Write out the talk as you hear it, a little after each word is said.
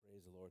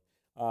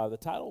Lord. The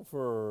title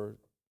for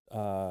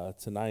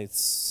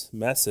tonight's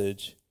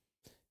message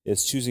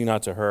is Choosing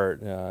Not to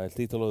Hurt. El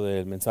título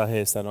del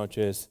mensaje esta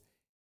noche es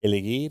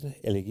Elegir,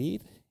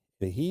 elegir,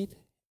 elegir,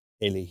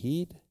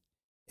 elegir,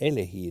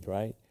 elegir,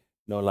 right?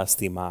 No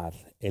lastimar.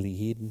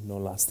 Elegir, no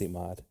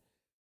lastimar.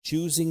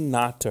 Choosing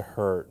not to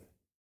hurt.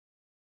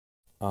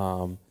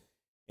 And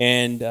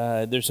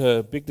there's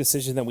a big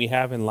decision that we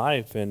have in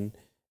life, and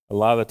a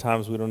lot of the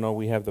times we don't know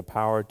we have the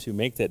power to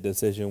make that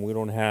decision. We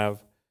don't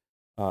have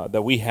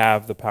that we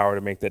have the power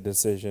to make that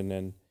decision,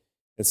 and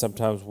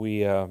sometimes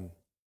we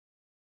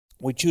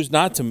choose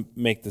not to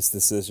make this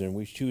decision.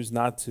 We choose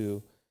not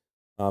to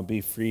be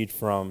freed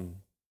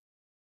from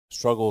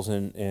struggles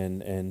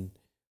and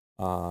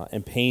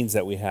pains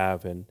that we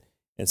have, and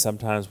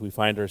sometimes we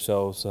find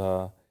ourselves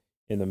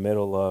in the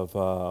middle of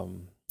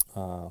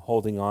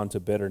holding on to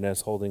bitterness,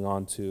 holding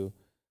on to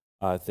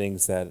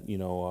things that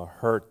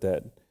hurt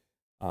that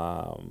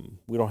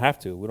we don't have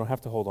to. We don't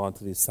have to hold on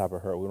to these type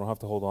of hurt. We don't have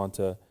to hold on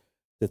to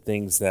the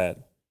things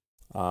that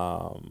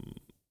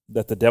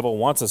that the devil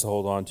wants us to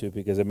hold on to,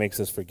 because it makes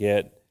us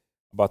forget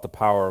about the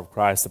power of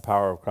Christ, the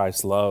power of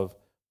Christ's love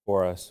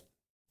for us.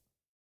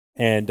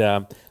 And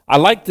I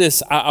like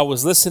this. I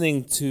was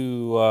listening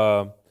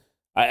to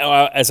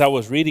as I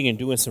was reading and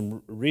doing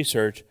some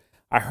research,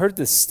 I heard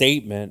this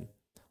statement.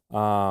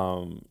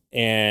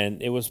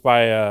 And it was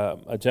by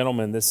a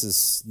gentleman. This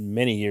is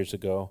many years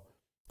ago.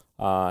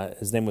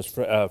 His name was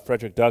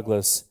Frederick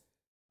Douglass.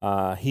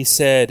 He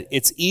said,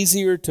 "It's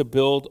easier to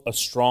build a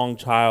strong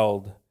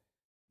child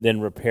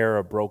than repair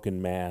a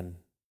broken man."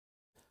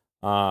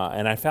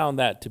 And I found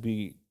that to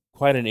be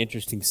quite an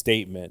interesting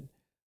statement.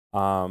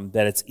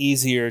 That it's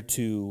easier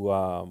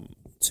to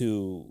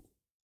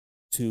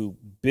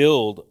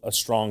build a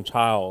strong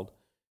child,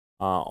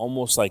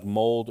 almost like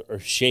mold or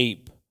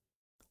shape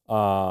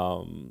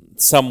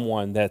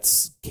someone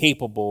that's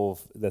capable,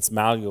 that's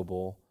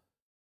malleable,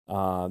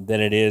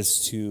 than it is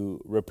to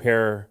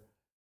repair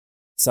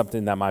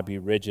something that might be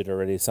rigid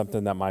already,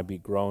 something that might be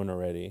grown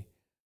already.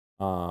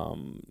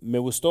 Me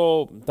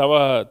gustó,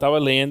 estaba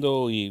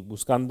leyendo y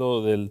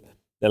buscando de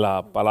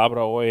la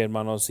palabra hoy,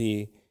 hermanos,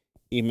 y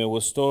me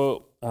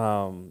gustó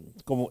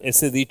como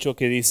ese dicho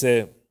que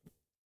dice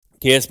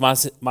que es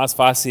más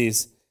fácil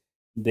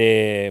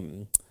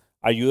de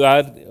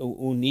ayudar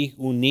un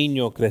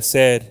niño a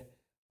crecer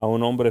a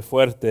un hombre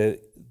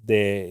fuerte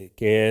de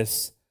que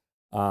es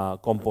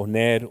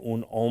componer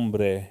un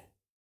hombre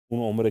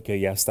que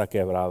ya está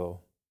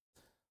quebrado.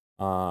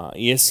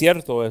 Y es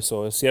cierto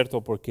eso, es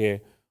cierto,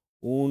 porque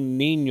un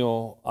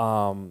niño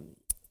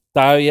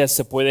todavía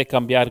se puede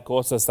cambiar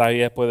cosas,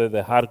 todavía puede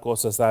dejar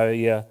cosas,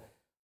 todavía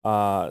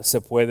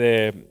se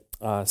puede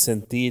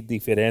sentir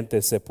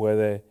diferente, se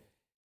puede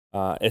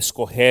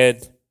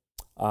escoger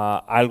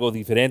algo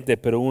diferente,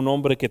 pero un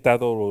hombre que está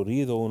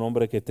dolorido, un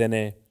hombre que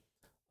tiene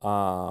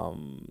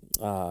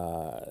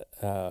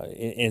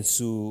en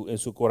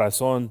su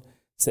corazón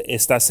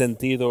está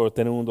sentido o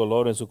tiene un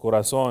dolor en su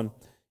corazón,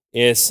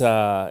 es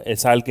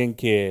alguien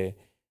que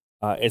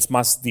es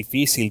más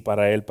difícil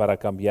para él para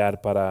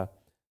cambiar, para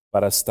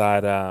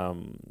estar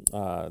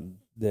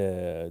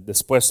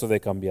dispuesto de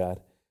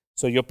cambiar.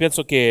 So, yo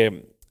pienso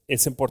que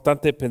es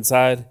importante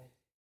pensar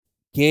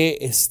qué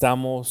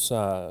estamos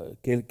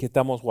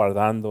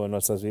guardando en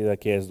nuestras vidas,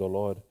 qué es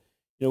dolor.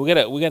 We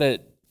gotta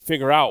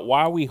figure out,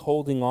 why are we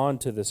holding on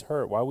to this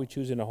hurt? Why are we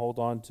choosing to hold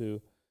on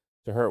to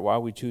hurt? Why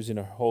are we choosing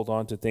to hold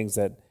on to things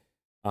that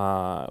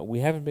we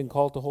haven't been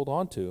called to hold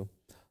on to?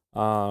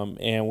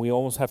 And we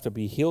almost have to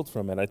be healed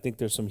from it. I think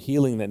there's some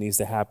healing that needs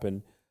to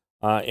happen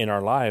in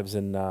our lives,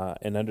 and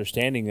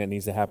understanding that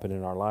needs to happen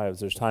in our lives.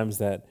 There's times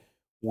that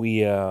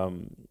we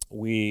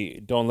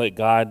don't let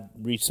God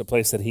reach the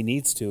place that He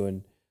needs to,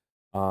 and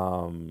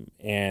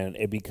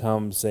it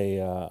becomes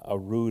a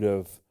root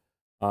of,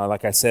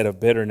 like I said, of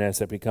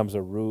bitterness. It becomes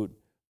a root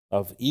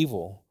of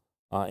evil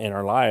in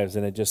our lives,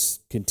 and it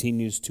just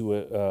continues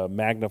to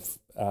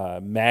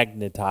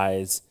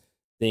magnetize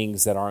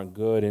things that aren't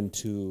good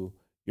into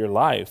your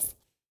life.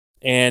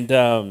 And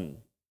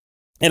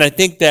I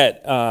think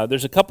that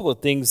there's a couple of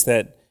things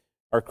that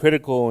are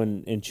critical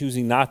in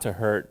choosing not to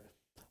hurt.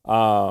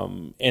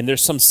 And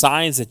there's some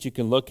signs that you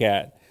can look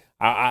at.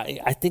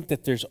 I think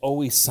that there's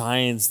always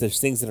signs. There's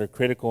things that are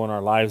critical in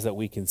our lives that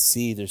we can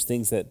see. There's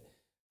things that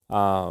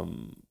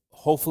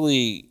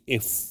hopefully,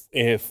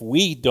 if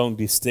we don't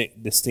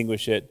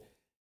distinguish it,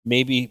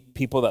 maybe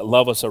people that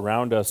love us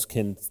around us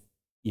can,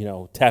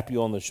 tap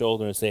you on the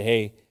shoulder and say,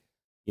 "Hey,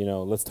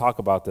 let's talk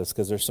about this,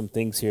 because there's some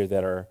things here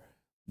that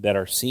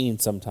are seen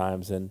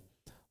sometimes." And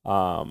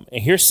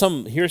here's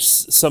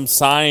some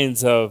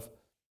signs of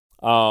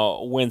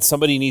when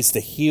somebody needs to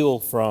heal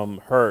from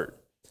hurt.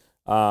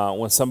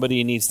 When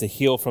somebody needs to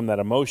heal from that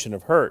emotion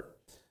of hurt.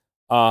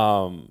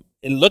 And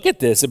look at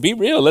this and be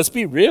real. Let's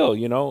be real.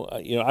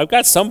 I've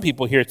got some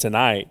people here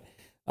tonight.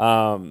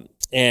 And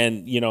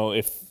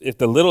if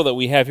the little that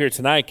we have here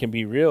tonight can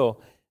be real,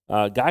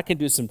 God can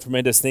do some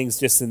tremendous things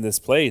just in this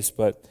place.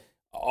 But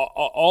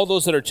all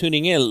those that are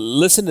tuning in,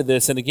 listen to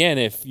this. And again,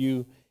 if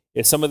you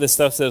if some of this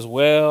stuff says,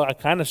 well, I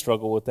kind of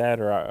struggle with that,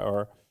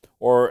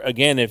 or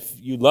again, if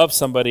you love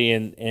somebody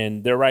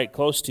and they're right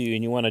close to you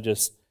and you want to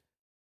just,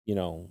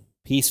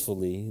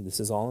 peacefully, this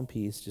is all in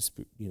peace, just,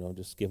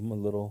 just give them a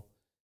little,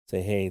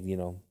 say, hey,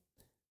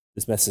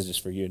 this message is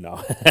for you.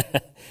 No,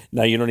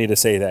 no, you don't need to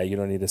say that. You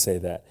don't need to say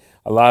that.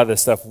 A lot of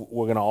this stuff,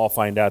 we're going to all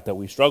find out that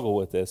we struggle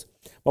with this.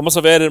 Vamos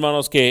a ver,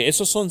 hermanos, que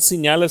esos son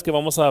señales que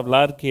vamos a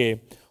hablar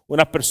que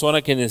una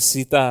persona que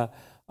necesita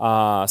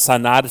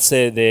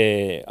sanarse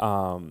de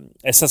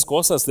esas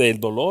cosas, del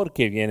dolor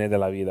que viene de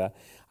la vida.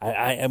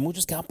 Hay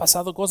muchos que han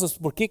pasado cosas.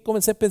 ¿Por qué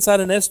comencé a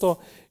pensar en esto?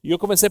 Yo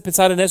comencé a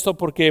pensar en esto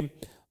porque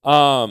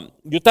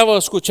yo estaba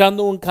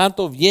escuchando un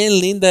canto bien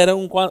lindo. Era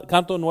un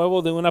canto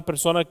nuevo de una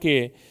persona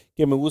que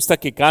me gusta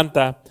que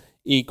canta.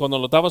 Y cuando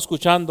lo estaba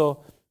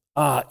escuchando,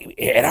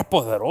 era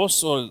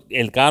poderoso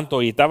el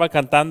canto. Y estaba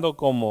cantando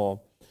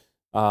como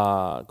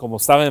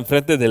estaba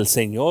enfrente del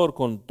Señor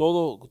con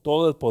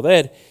todo el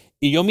poder.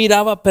 Y yo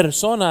miraba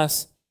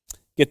personas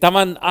que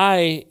estaban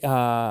ahí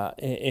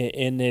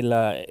en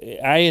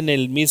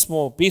el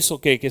mismo piso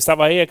que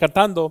estaba ella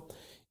cantando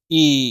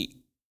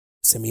y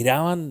se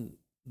miraban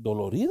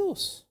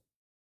doloridos.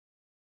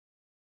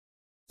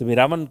 Se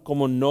miraban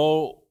como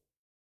no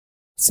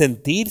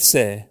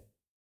sentirse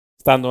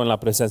estando en la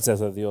presencia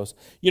de Dios.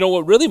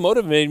 What really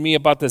motivated me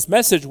about this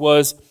message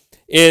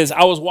is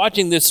I was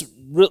watching this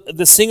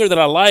singer that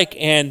I like,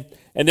 and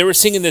they were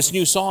singing this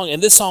new song,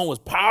 and this song was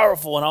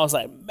powerful, and I was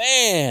like,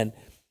 man,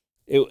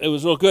 it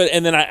was real good.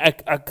 And then I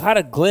caught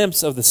a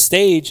glimpse of the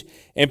stage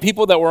and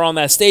people that were on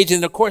that stage,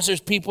 and of course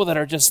there's people that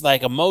are just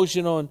like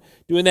emotional and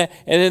doing that,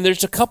 and then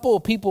there's a couple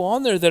of people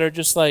on there that are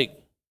just like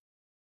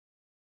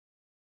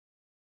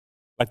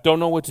don't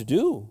know what to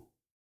do.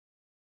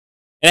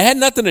 And it had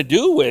nothing to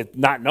do with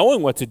not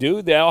knowing what to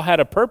do. They all had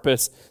a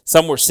purpose.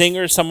 Some were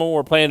singers, some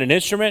were playing an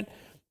instrument,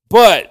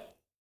 but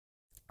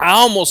I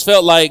almost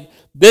felt like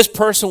this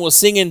person was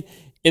singing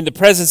in the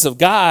presence of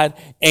God,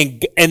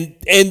 and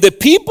the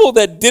people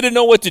that didn't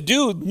know what to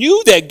do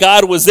knew that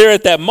God was there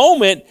at that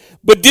moment,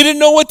 but didn't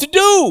know what to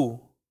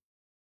do.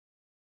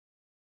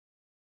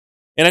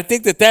 And I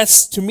think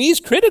that's, to me,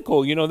 is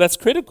critical. That's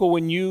critical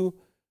when you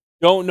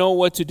don't know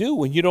what to do,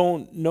 when you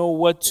don't know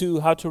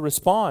how to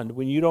respond,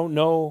 when you don't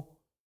know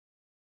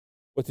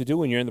what to do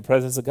when you're in the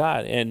presence of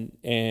God.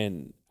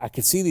 And I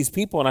could see these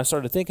people, and I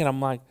started thinking,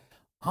 I'm like,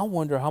 I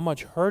wonder how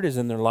much hurt is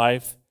in their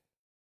life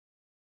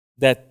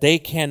that they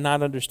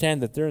cannot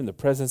understand that they're in the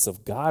presence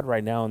of God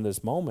right now in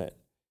this moment.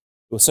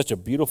 It was such a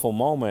beautiful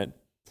moment.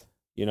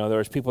 There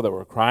was people that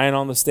were crying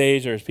on the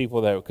stage. There was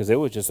people because it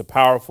was just a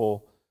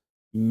powerful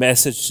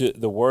message.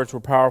 The words were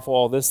powerful,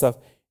 all this stuff.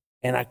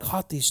 And I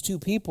caught these two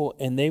people,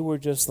 and they were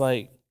just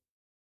like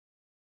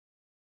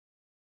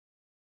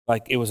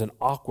it was an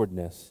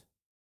awkwardness.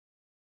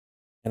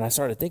 And I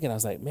started thinking, I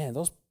was like, man,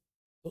 those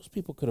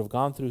people could have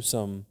gone through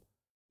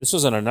this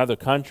was in another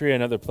country,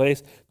 another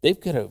place. They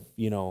could have,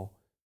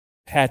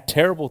 had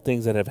terrible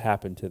things that have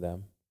happened to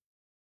them.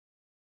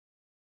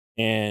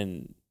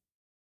 And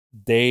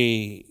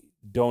they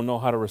don't know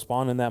how to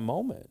respond in that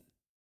moment.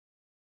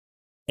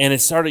 And it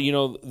started,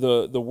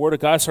 the word of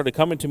God started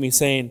coming to me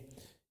saying,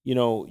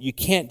 you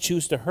can't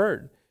choose to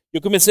hurt.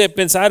 Yo comencé a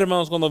pensar,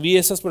 hermanos, cuando vi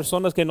esas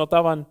personas que no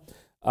estaban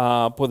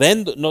no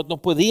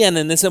podían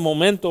en ese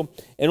momento,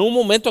 en un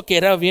momento que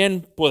era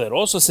bien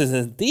poderoso, se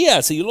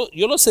sentía, si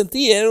yo lo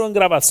sentí, era en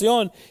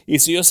grabación, y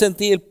si yo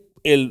sentí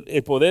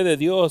el poder de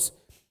Dios,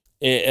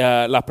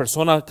 la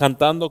persona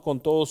cantando con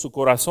todo su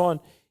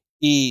corazón,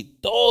 y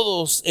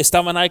todos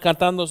estaban ahí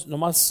cantando,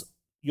 nomás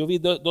yo vi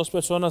dos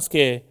personas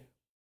que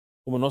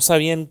como no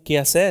sabían qué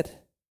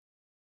hacer,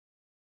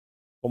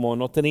 como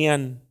no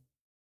tenían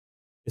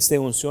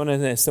unción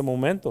en este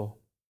momento.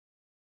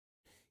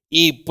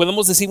 Y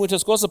podemos decir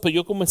muchas cosas, pero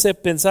yo comencé a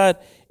pensar,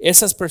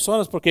 esas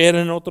personas, porque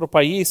eran en otro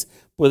país,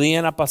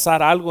 podían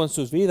pasar algo en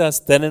sus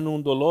vidas, tienen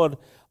un dolor,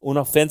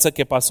 una ofensa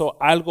que pasó,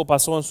 algo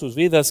pasó en sus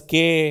vidas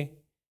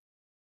que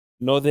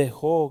no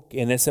dejó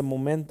que en ese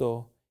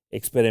momento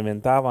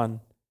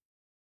experimentaban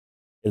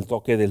el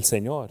toque del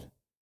Señor.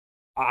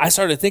 I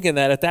started thinking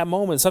that at that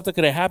moment, something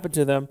could have happened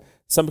to them,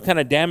 some kind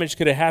of damage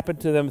could have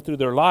happened to them through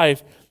their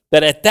life,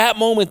 that at that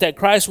moment that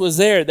Christ was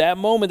there,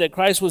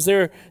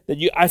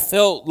 I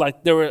felt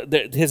like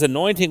His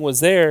anointing was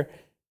there,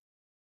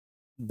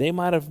 they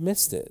might have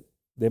missed it.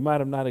 They might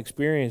have not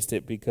experienced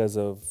it because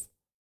of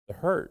the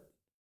hurt,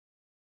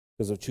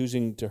 because of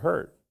choosing to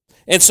hurt.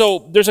 And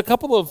so there's a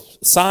couple of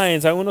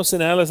signs, hay unos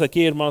señales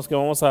aquí, hermanos, que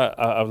vamos a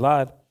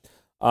hablar.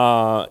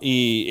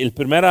 Y el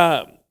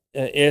primero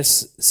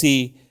es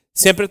si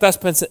siempre estás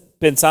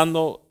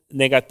pensando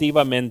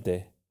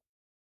negativamente.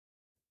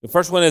 The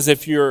first one is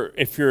if you're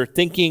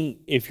thinking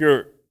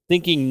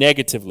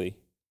negatively.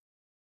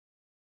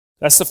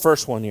 That's the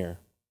first one here.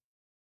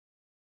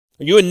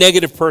 Are you a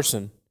negative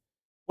person?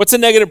 What's a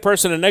negative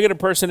person? A negative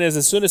person is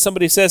as soon as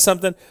somebody says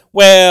something,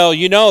 well,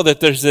 you know that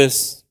there's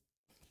this,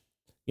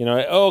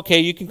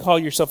 okay, you can call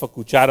yourself a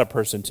cuchara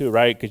person too,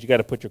 right? Because you got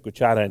to put your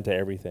cuchara into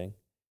everything.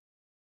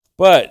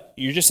 But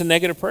you're just a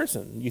negative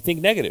person. You think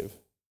negative.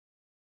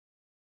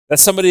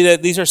 That's somebody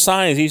that these are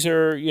signs. These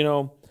are,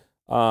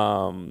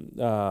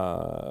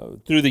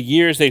 through the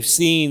years they've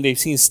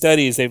seen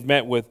studies. They've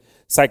met with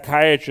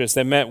psychiatrists.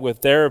 They met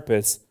with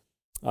therapists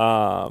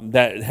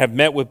that have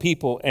met with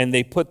people, and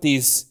they put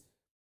these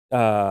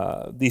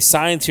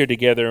signs here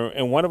together.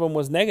 And one of them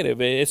was negative.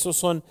 Esos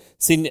son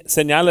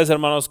señales,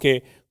 hermanos,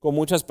 que con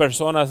muchas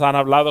personas han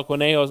hablado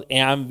con ellos y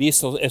han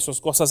visto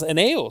esas cosas en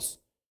ellos.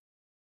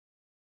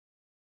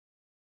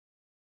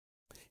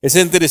 Es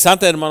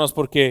interesante, hermanos,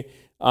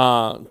 porque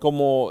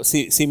como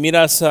si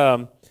miras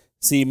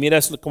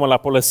como la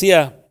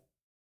policía,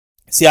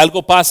 si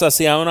algo pasa,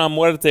 si hay una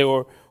muerte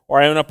o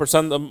hay una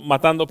persona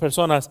matando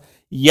personas,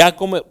 ya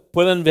como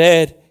pueden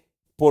ver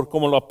por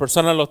cómo la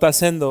persona lo está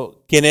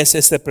haciendo, quién es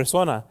esta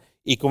persona.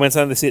 Y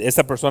comienzan a decir,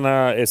 esta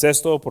persona es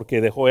esto porque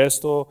dejó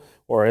esto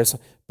o eso,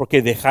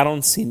 porque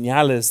dejaron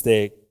señales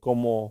de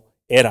cómo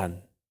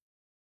eran.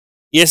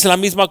 Y es la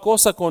misma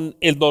cosa con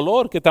el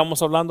dolor que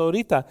estamos hablando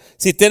ahorita.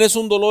 Si tienes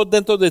un dolor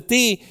dentro de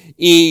ti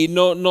y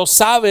no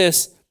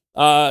sabes,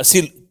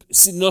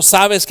 si no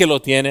sabes que lo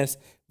tienes,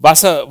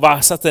 vas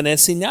a tener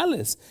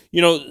señales.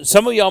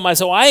 Some of y'all might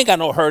say, well, I ain't got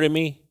no hurt in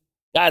me.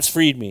 God's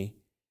freed me.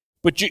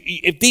 But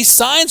if these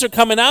signs are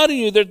coming out of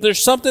you,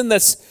 there's something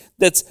that's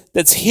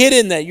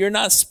hidden that you're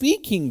not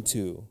speaking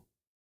to.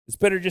 It's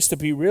better just to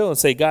be real and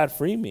say, God,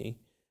 free me.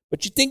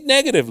 But you think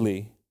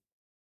negatively.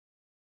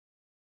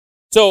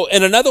 So,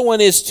 and another one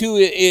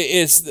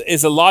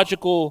is a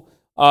logical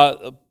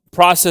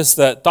process,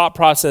 the thought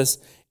process,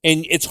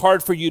 and it's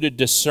hard for you to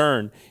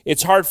discern.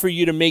 It's hard for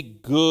you to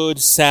make good,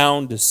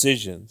 sound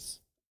decisions.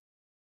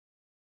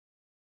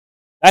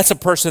 That's a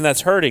person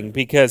that's hurting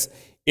because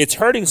it's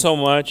hurting so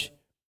much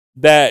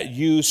that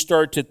you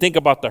start to think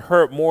about the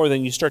hurt more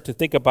than you start to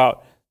think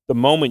about the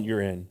moment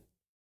you're in.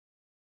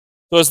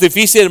 So es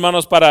difícil,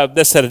 hermanos, para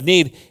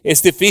discernir.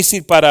 Es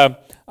difícil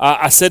para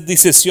hacer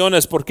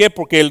decisiones. ¿Por qué?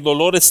 Porque el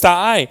dolor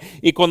está ahí.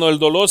 Y cuando el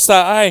dolor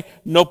está ahí,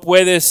 no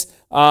puedes,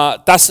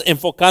 estás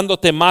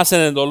enfocándote más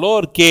en el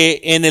dolor que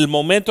en el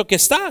momento que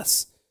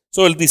estás.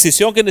 So, la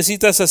decisión que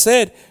necesitas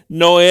hacer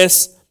no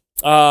es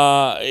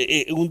una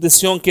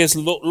decisión que es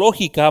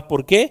lógica.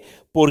 ¿Por qué?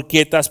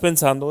 Porque estás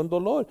pensando en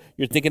dolor.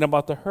 You're thinking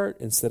about the hurt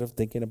instead of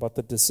thinking about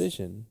the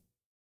decision.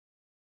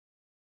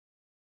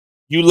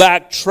 You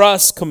lack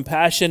trust,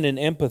 compassion, and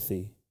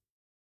empathy.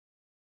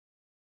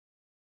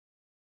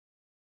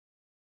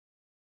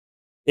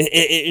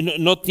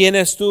 No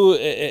tienes tú,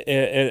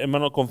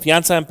 hermano,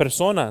 confianza en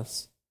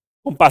personas,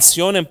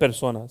 compasión en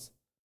personas.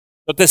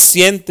 No te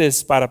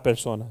sientes para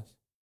personas.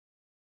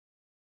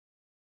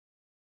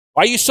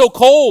 Why are you so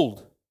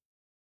cold?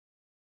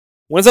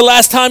 When's the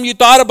last time you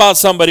thought about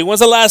somebody?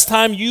 When's the last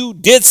time you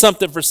did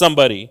something for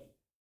somebody?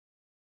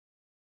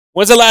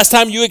 When's the last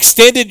time you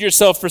extended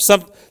yourself for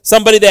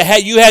somebody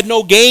that you had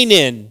no gain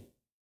in?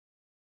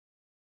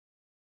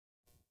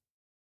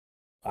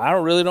 I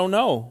don't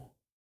know.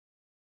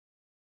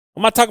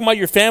 I'm not talking about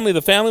your family.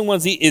 The family one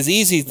is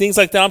easy, things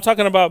like that. I'm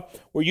talking about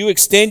where you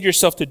extend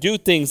yourself to do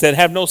things that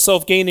have no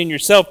self-gain in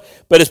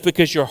yourself, but it's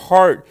because your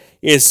heart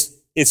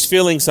is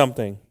feeling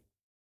something.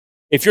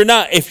 If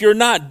you're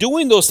not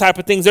doing those type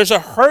of things, there's a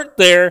hurt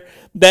there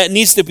that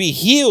needs to be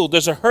healed.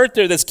 There's a hurt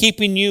there that's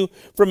keeping you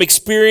from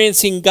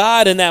experiencing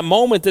God in that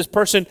moment.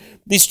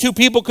 These two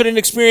people couldn't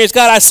experience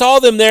God. I saw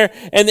them there,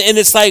 and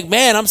it's like,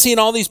 man, I'm seeing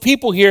all these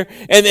people here,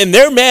 and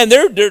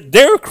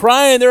they're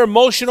crying, they're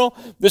emotional.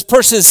 This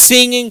person's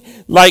singing,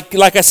 like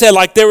I said,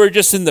 like they were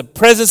just in the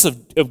presence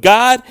of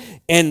God,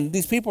 and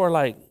these people are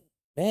like,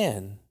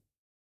 man.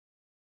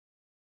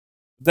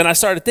 Then I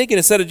started thinking,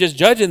 instead of just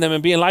judging them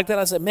and being like that,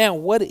 I said,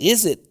 man, what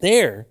is it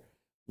there?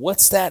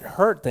 What's that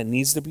hurt that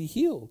needs to be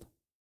healed?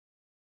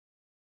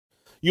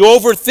 You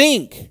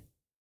overthink.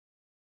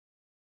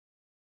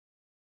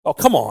 Oh,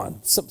 come on.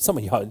 Some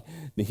of y'all,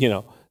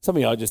 some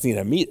of y'all just need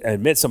to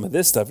admit some of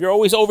this stuff. You're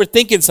always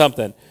overthinking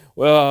something.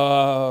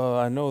 Well,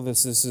 I know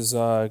this is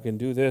I can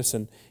do this,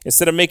 and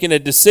instead of making a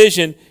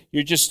decision,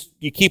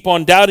 you keep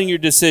on doubting your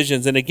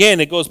decisions. And again,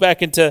 it goes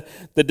back into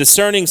the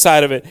discerning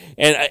side of it.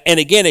 And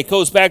again, it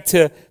goes back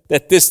to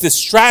that this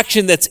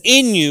distraction that's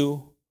in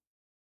you,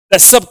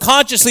 that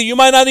subconsciously you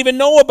might not even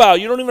know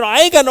about. You don't even know, I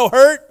ain't got no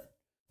hurt.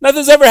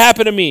 Nothing's ever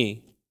happened to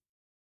me.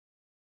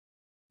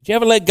 Did you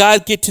ever let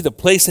God get to the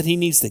place that he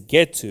needs to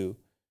get to?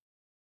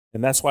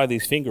 And that's why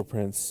these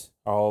fingerprints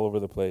are all over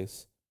the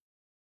place.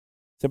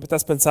 Siempre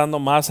estás pensando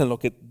más en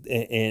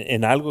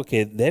algo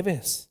que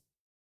debes.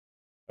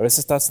 A veces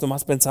estás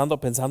nomás pensando.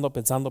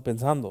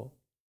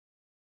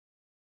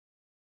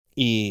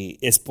 Y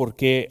es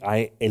porque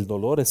el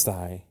dolor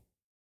está ahí.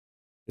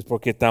 Es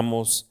porque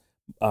estamos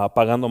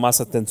pagando más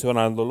atención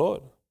al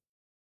dolor.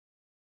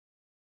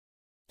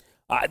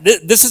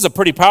 This is a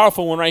pretty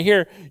powerful one right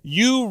here.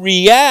 You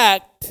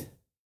react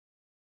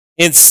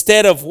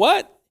instead of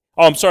what?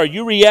 Oh, I'm sorry.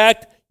 You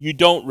react, you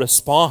don't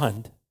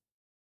respond.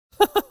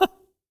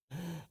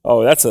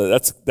 Oh, that's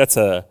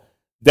a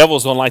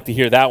devils don't like to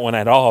hear that one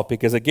at all,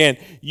 because again,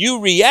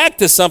 you react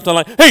to something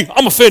like, hey,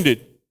 I'm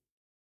offended.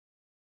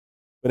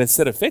 But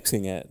instead of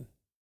fixing it,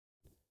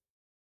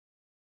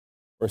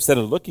 or instead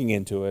of looking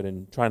into it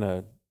and trying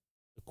to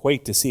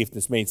equate to see if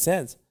this made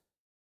sense,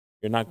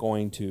 you're not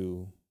going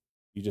to,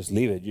 you just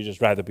leave it. You just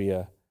rather be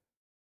a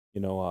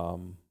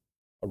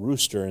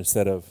rooster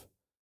instead of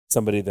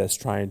somebody that's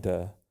trying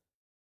to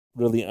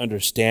really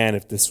understand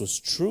if this was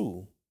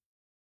true.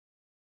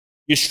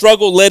 You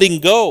struggle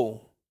letting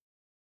go.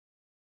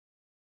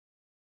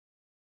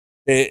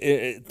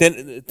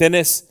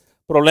 Tienes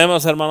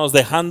problemas, hermanos,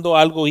 dejando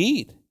algo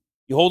ir.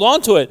 You hold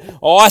on to it.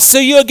 Oh, I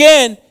see you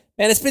again.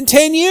 Man, it's been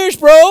 10 years,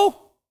 bro.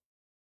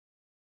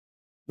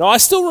 No, I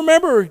still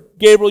remember,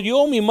 Gabriel, you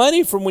owe me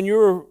money from when you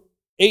were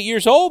 8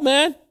 years old,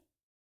 man.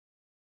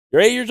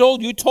 You're 8 years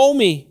old. You told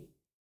me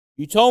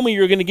you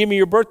were going to give me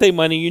your birthday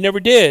money. You never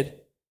did.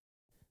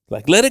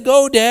 Like, let it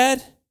go,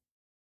 Dad.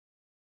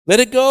 Let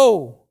it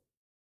go.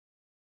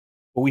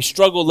 But we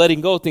struggle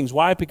letting go of things.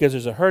 Why? Because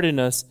there's a hurt in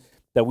us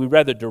that we'd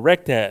rather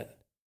direct that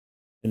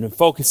and then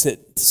focus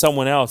it to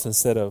someone else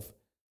instead of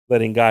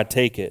letting God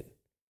take it.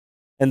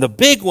 And the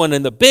big one,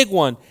 and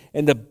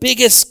the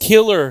biggest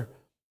killer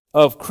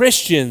of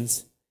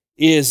Christians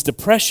is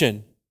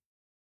depression.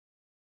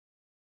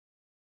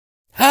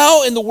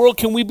 How in the world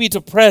can we be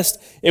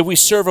depressed if we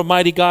serve a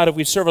mighty God, if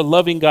we serve a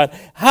loving God?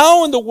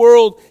 How in the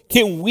world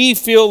can we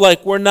feel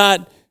like we're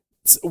not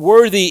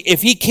worthy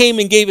if He came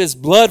and gave His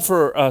blood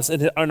for us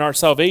and our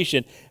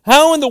salvation?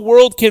 How in the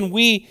world can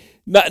we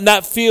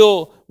not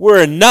feel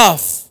we're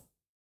enough?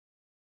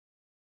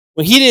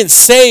 Well, He didn't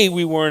say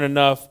we weren't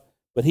enough,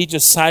 but He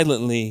just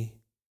silently,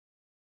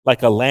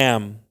 like a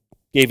lamb,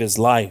 gave His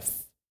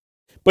life.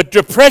 But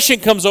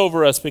depression comes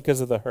over us because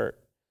of the hurt.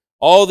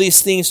 All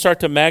these things start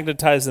to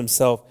magnetize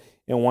themselves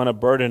and want to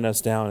burden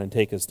us down and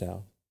take us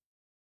down.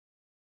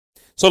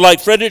 So like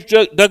Frederick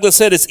Douglass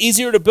said, it's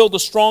easier to build a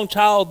strong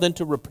child than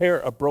to repair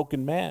a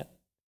broken man.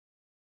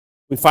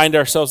 We find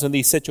ourselves in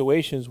these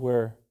situations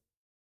where,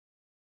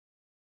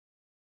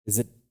 is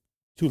it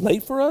too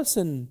late for us?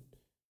 And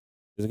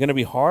is it going to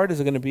be hard? Is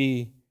it going to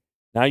be,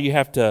 now you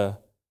have to,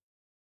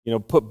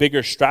 put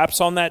bigger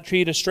straps on that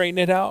tree to straighten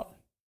it out?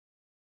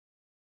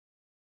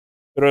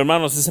 Pero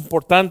hermanos, es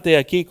importante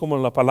aquí, como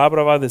la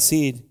palabra va a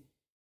decir,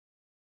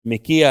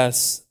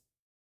 Miqueas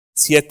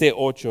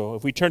 7:8.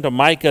 If we turn to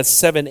Micah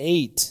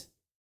 7:8,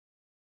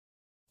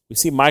 we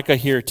see Micah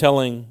here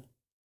telling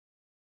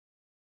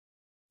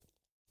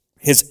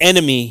his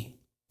enemy,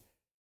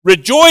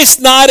 rejoice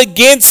not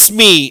against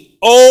me,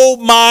 O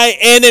my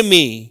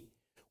enemy.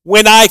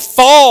 When I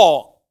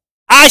fall,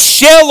 I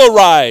shall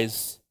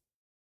arise.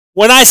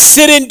 When I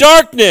sit in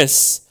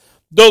darkness,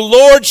 the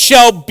Lord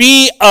shall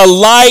be a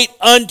light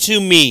unto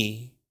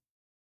me.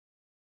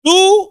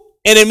 Tú,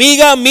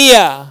 enemiga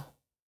mía,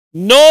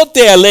 no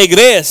te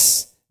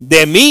alegres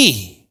de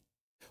mí,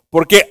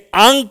 porque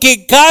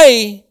aunque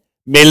cae,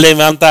 me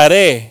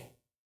levantaré.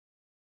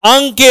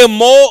 Aunque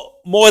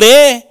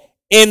moré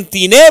en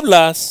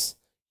tinieblas,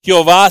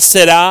 Jehová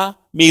será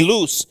mi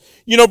luz.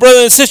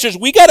 Brothers and sisters,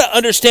 we got to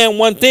understand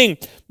one thing,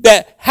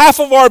 that half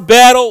of our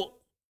battle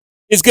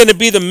is going to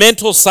be the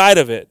mental side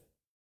of it.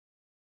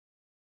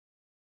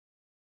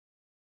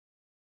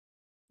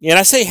 And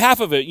I say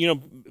half of it,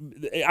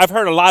 I've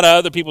heard a lot of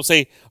other people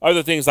say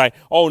other things like,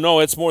 oh,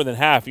 no, it's more than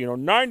half.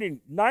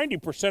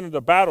 90% of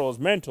the battle is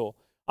mental.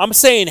 I'm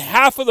saying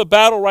half of the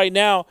battle right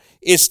now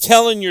is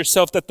telling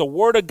yourself that the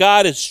Word of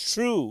God is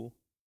true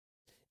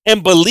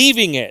and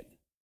believing it.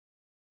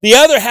 The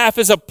other half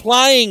is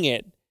applying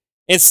it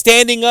and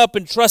standing up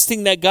and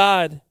trusting that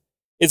God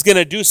is going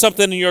to do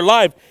something in your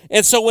life.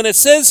 And so when it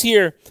says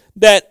here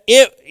that,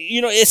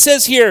 it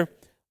says here,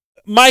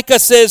 Micah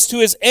says to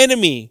his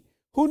enemy,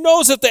 who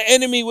knows if the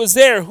enemy was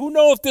there? Who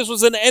knows if this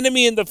was an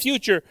enemy in the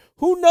future?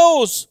 Who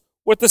knows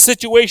what the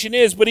situation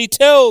is? But he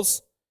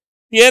tells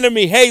the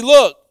enemy, hey,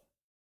 look,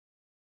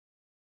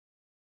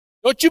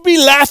 don't you be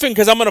laughing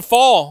because I'm going to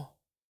fall,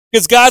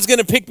 because God's going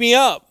to pick me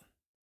up.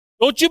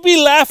 Don't you be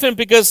laughing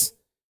because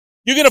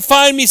you're going to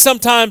find me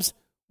sometimes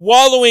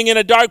wallowing in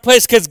a dark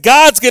place, because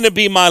God's going to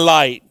be my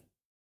light.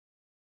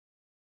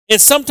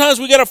 And sometimes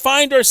we got to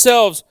find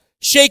ourselves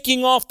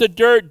shaking off the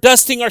dirt,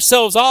 dusting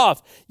ourselves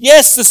off.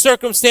 Yes, the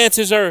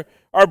circumstances are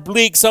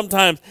bleak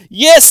sometimes.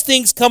 Yes,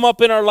 things come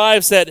up in our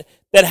lives that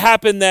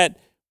happen that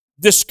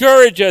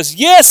discourage us.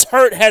 Yes,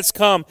 hurt has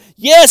come.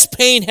 Yes,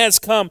 pain has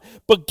come.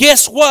 But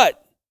guess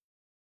what?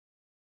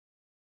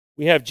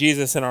 We have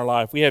Jesus in our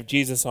life. We have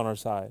Jesus on our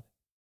side.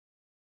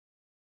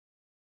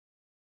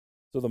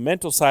 So the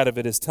mental side of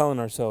it is telling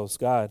ourselves,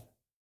 God,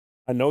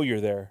 I know you're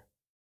there.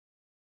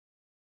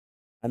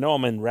 I know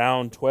I'm in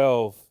round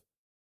 12.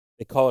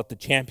 They call it the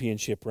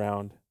championship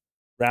round.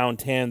 Round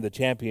 10, the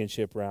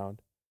championship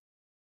round.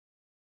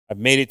 I've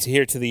made it to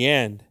here to the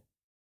end.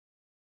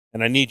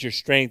 And I need your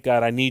strength,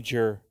 God. I need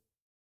you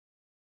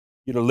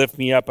to lift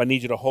me up. I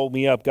need you to hold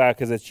me up, God,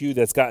 because it's you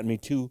that's gotten me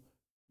to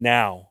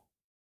now.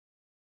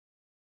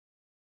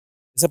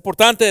 Es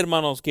importante,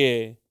 hermanos,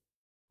 que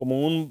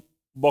como un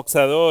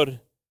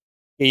boxeador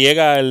que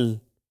llega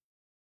al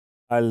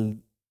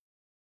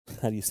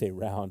how do you say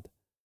round?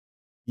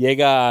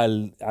 Llega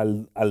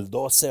al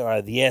 12 o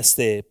al 10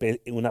 de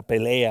una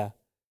pelea.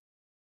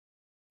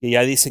 que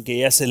ya dicen que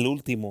ya es el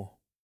último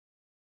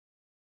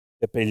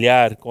de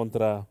pelear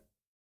contra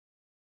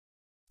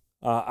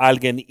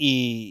alguien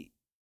y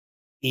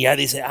ya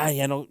dice,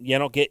 ya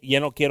no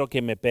quiero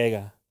que me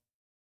pega.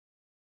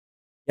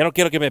 Ya no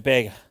quiero que me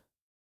pega.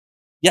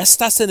 Ya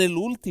estás en el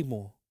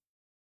último.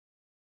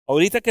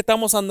 Ahorita que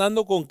estamos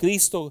andando con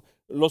Cristo,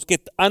 los que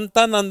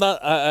están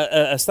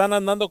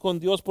andando con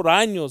Dios por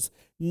años,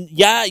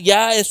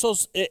 ya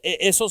esos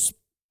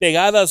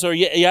pegadas o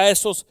ya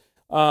esos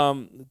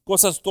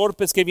cosas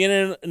torpes que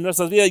vienen en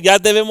nuestras vidas, ya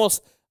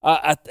debemos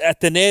a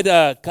tener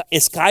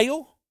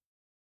escallo.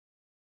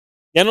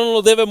 Ya no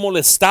nos debe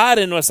molestar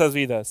en nuestras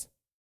vidas.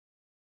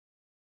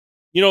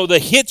 You know, the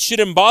hits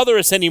shouldn't bother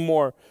us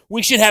anymore.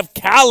 We should have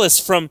callous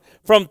from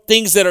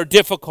things that are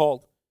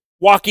difficult,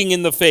 walking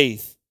in the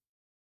faith.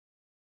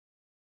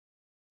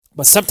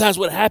 But sometimes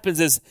what happens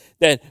is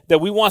that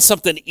we want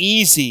something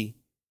easy.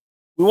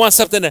 We want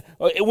something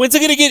when's it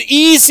going to get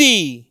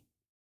easy?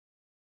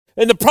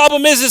 And the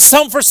problem is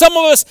for some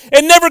of us,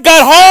 it never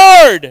got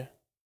hard.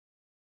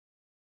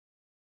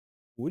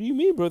 What do you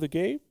mean, Brother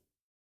Gabe?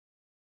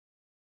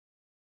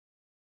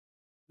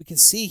 We can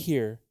see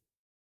here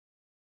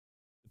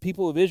the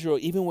people of Israel,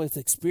 even with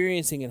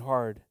experiencing it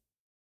hard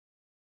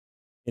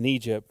in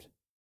Egypt,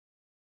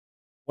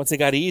 once they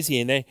got easy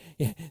and they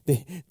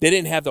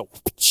didn't have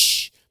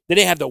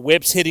the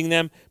whips hitting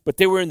them, but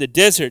they were in the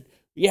desert.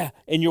 Yeah,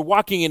 and you're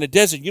walking in a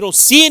desert. You don't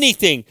see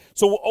anything.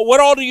 So what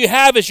all do you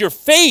have is your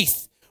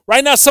faith.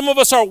 Right now, some of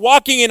us are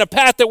walking in a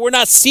path that we're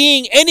not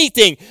seeing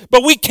anything,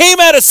 but we came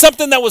out of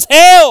something that was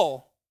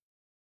hell.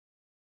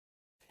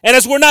 And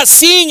as we're not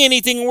seeing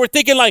anything, we're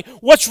thinking like,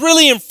 what's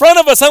really in front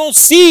of us? I don't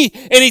see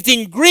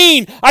anything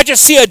green. I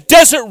just see a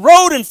desert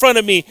road in front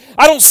of me.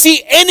 I don't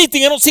see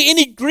anything. I don't see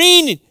any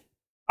green.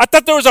 I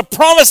thought there was a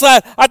promised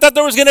land. I thought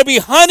there was going to be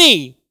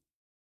honey.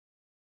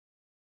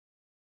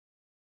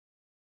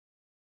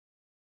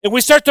 And we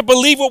start to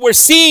believe what we're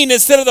seeing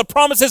instead of the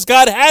promises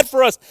God had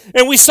for us.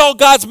 And we saw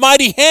God's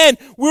mighty hand.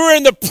 We were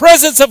in the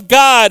presence of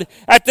God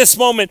at this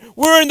moment.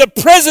 We were in the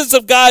presence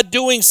of God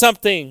doing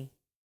something.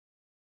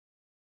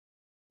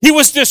 He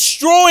was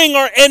destroying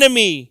our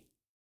enemy.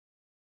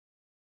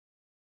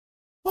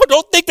 Oh,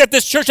 don't think that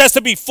this church has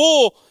to be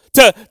full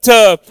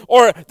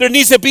or there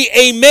needs to be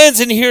amens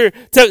in here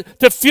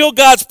to feel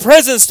God's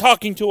presence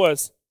talking to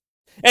us.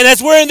 And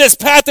as we're in this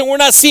path and we're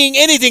not seeing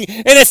anything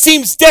and it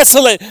seems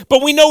desolate,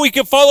 but we know we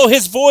can follow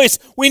His voice.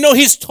 We know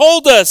He's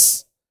told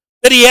us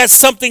that He has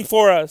something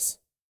for us.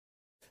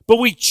 But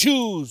we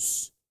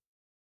choose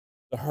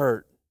the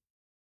hurt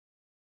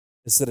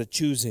instead of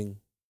choosing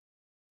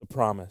the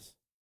promise.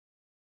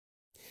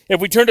 If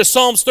we turn to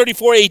Psalms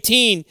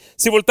 34:18,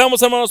 si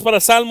voltamos hermanos para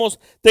Salmos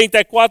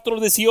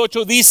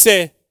 34:18,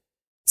 dice,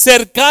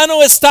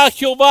 cercano está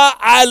Jehová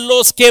a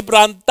los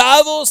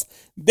quebrantados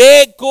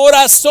de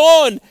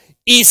corazón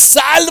y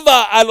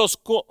salva a los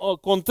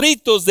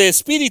contritos de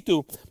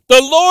espíritu.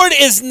 The Lord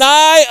is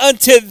nigh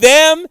unto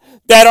them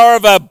that are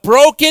of a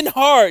broken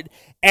heart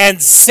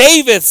and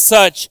saveth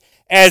such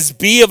as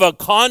be of a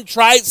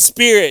contrite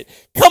spirit.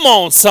 Come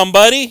on,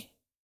 somebody.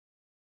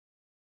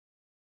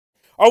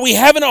 Are we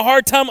having a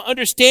hard time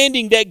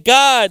understanding that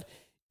God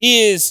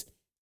is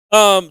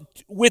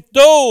with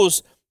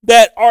those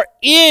that are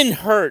in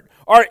hurt,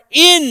 are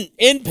in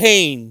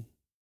pain?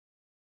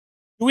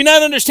 Do we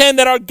not understand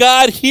that our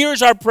God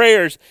hears our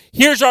prayers,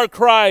 hears our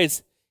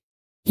cries,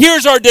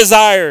 hears our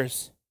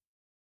desires?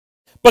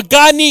 But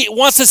God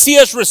wants to see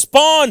us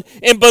respond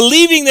in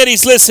believing that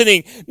He's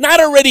listening,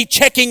 not already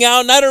checking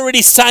out, not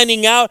already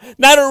signing out,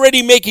 not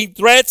already making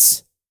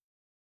threats.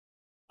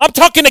 I'm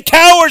talking to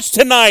cowards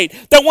tonight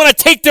that want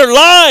to take their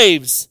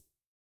lives.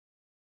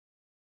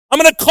 I'm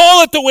going to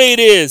call it the way it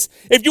is.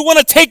 If you want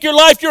to take your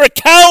life, you're a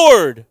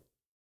coward.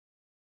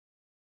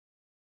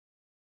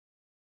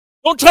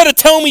 Don't try to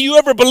tell me you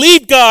ever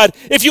believed God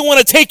if you want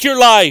to take your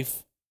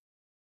life.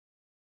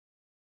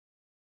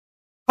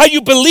 How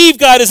you believe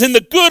God is in the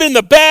good and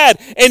the bad,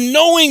 and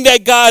knowing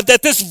that God,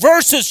 that this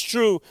verse is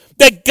true,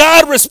 that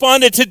God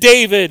responded to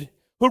David,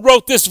 who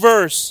wrote this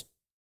verse.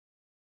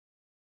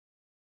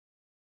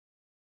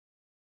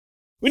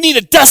 We need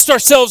to dust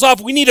ourselves off.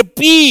 We need to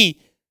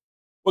be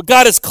what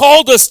God has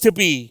called us to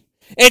be,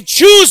 and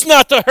choose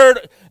not to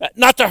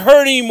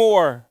hurt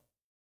anymore,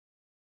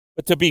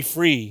 but to be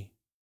free.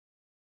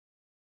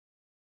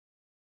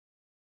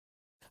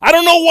 I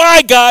don't know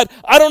why, God.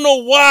 I don't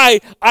know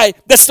why.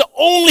 That's the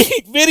only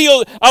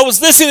video I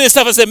was listening to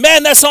stuff. I said,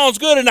 man, that sounds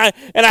good. And I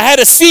had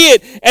to see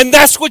it. And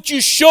that's what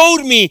you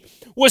showed me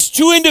was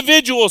two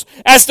individuals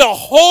as the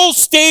whole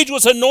stage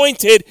was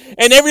anointed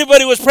and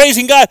everybody was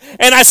praising God.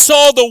 And I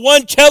saw the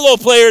one cello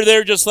player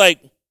there just like,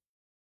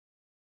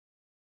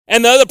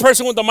 and the other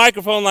person with the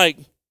microphone like,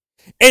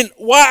 and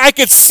why I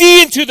could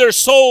see into their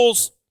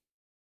souls.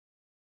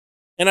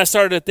 And I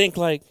started to think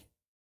like,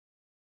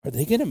 are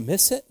they going to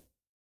miss it?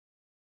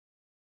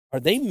 Are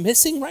they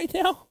missing right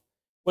now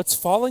what's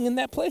falling in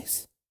that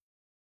place?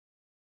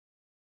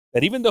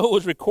 That even though it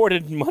was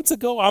recorded months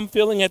ago, I'm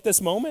feeling at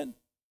this moment?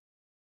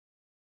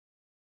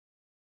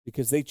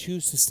 Because they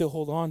choose to still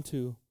hold on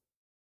to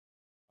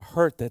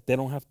hurt that they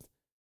don't have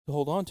to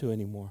hold on to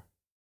anymore.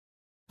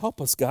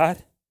 Help us,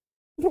 God.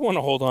 We don't want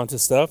to hold on to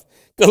stuff.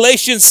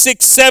 Galatians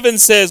 6:7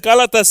 says,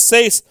 Gálatas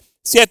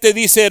 6:7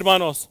 dice,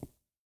 hermanos,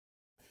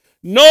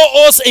 no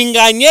os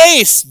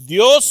engañéis,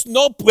 Dios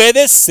no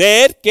puede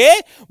ser,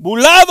 ¿qué?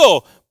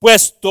 Burlado,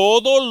 pues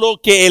todo lo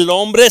que el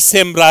hombre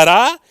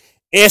sembrará,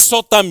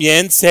 eso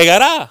también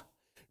segará.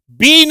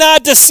 Be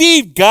not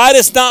deceived, God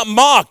is not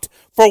mocked.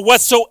 For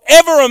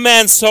whatsoever a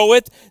man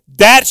soweth,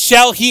 that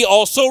shall he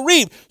also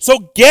reap.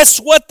 So guess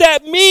what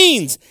that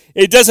means?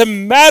 It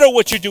doesn't matter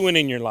what you're doing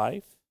in your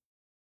life.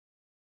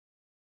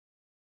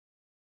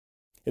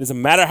 It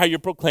doesn't matter how you're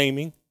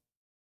proclaiming.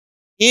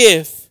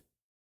 If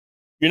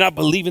you're not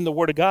believing the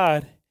word of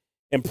God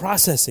and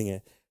processing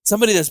it.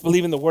 Somebody that's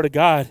believing the word of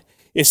God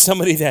is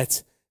somebody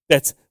that's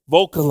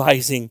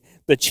vocalizing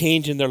the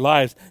change in their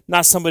lives,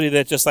 not somebody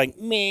that's just like,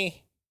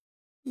 me.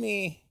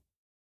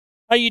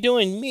 How you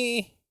doing?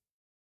 Me.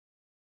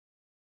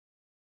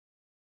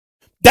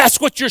 That's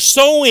what you're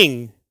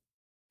sowing.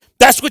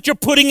 That's what you're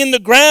putting in the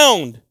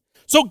ground.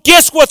 So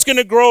guess what's going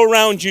to grow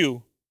around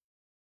you?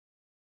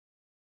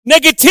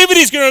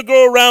 Negativity is going to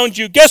grow around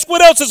you. Guess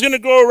what else is going to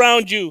grow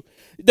around you?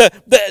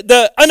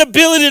 The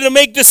inability to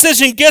make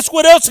decisions. Guess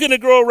what else is going to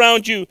grow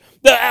around you?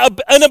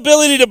 The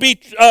inability to be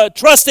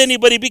trust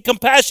anybody, be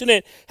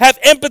compassionate, have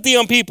empathy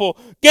on people.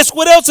 Guess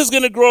what else is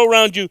going to grow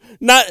around you?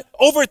 Not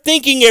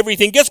overthinking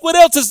everything. Guess what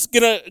else is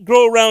going to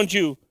grow around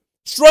you?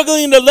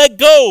 Struggling to let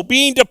go,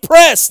 being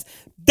depressed.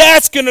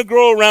 That's going to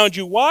grow around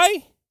you.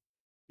 Why?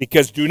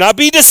 Because do not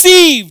be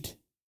deceived.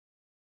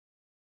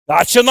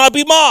 God shall not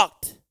be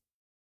mocked.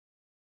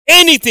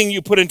 Anything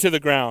you put into the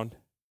ground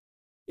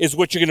is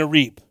what you're going to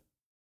reap.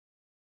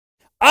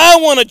 I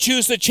want to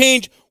choose to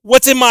change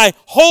what's in my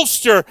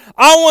holster.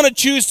 I want to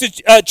choose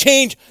to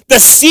change the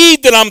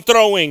seed that I'm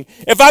throwing.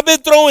 If I've been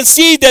throwing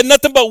seed that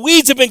nothing but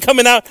weeds have been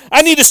coming out,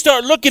 I need to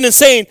start looking and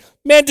saying,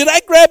 man, did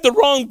I grab the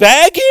wrong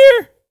bag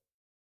here?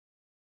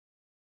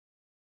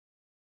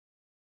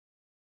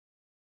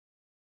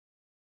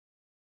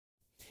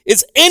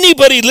 Is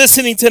anybody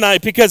listening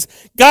tonight? Because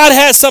God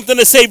has something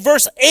to say.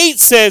 Verse 8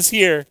 says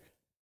here,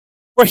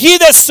 for he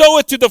that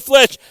soweth to the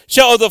flesh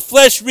shall of the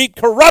flesh reap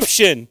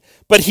corruption,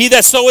 but he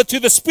that soweth to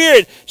the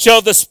Spirit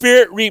shall the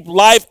Spirit reap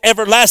life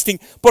everlasting.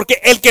 Porque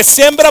el que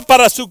siembra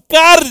para su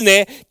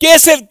carne, ¿qué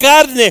es el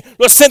carne?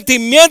 Los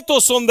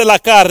sentimientos son de la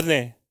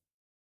carne.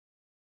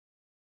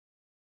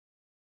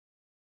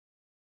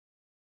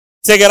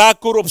 Segará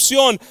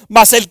corrupción,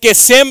 mas el que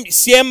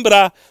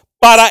siembra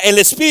para el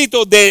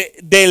Espíritu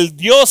del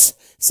Dios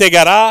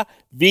segará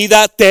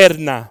vida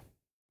eterna.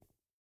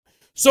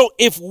 So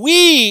if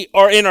we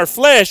are in our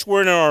flesh,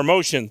 we're in our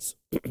emotions.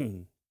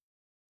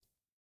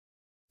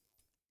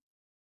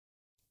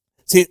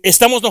 Si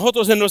estamos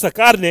nosotros en nuestra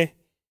carne,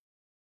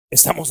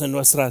 estamos en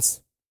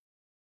nuestras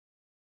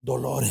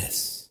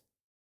dolores,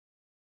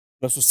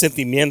 nuestros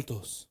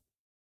sentimientos.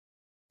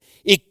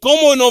 ¿Y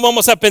cómo no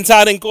vamos a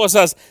pensar en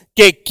cosas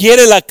que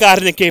quiere la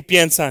carne que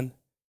piensan?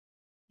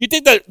 You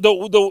think that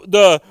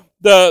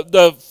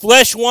the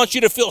flesh wants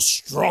you to feel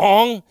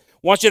strong?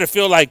 Wants you to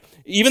feel like,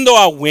 even though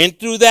I went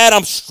through that,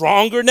 I'm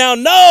stronger now?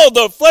 No,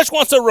 the flesh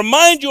wants to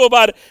remind you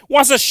about it,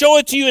 wants to show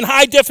it to you in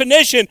high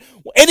definition.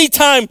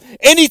 Anytime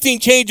anything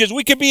changes,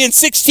 we could be in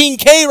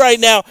 16K right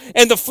now,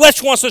 and the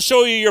flesh wants to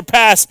show you your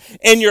past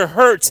and your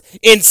hurts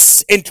in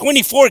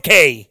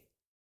 24K.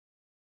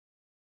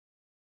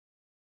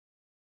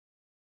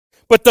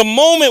 But the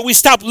moment we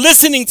stop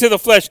listening to the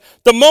flesh,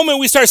 the moment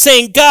we start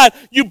saying, God,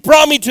 you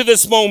brought me to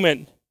this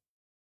moment.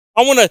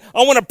 I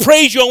want to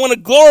praise you. I want to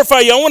glorify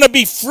you. I want to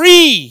be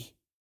free.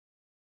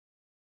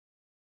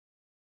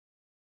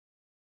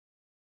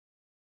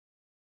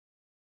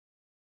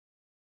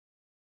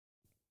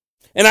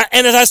 And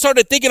as I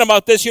started thinking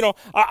about this,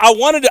 I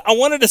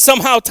wanted to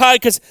somehow tie,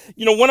 because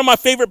one of my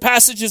favorite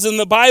passages in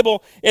the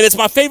Bible, and it's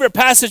my favorite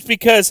passage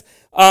because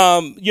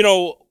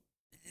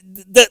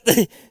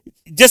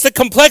just the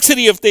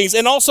complexity of things,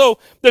 and also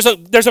there's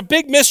a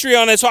big mystery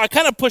on it. So I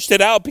kind of pushed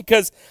it out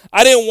because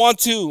I didn't want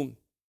to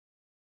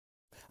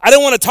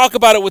talk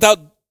about it without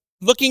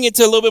looking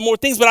into a little bit more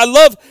things. But I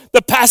love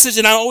the passage,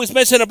 and I always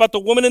mention about the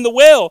woman in the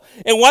well.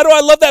 And why do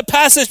I love that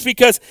passage?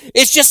 Because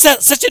it's just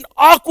such an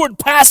awkward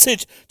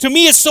passage. To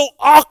me, it's so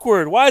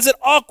awkward. Why is it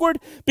awkward?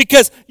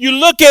 Because you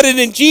look at it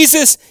and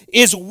Jesus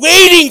is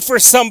waiting for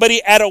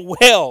somebody at a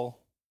well.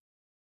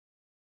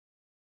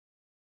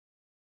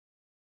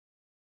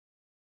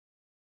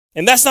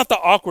 And that's not the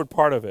awkward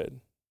part of it.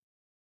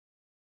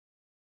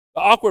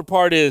 The awkward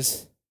part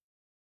is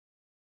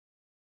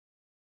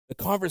the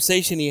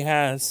conversation he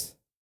has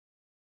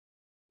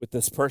with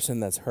this person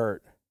that's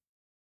hurt.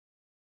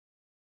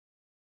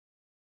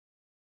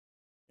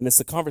 And it's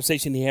the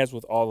conversation he has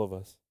with all of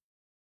us.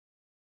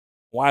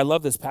 Why I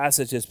love this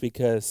passage is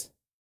because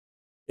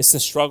it's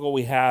the struggle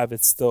we have.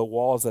 It's the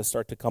walls that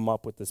start to come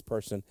up with this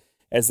person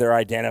as they're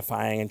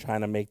identifying and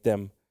trying to make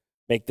them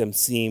make them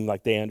seem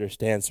like they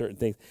understand certain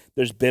things.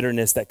 There's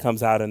bitterness that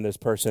comes out in this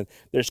person.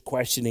 There's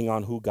questioning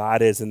on who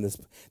God is in this.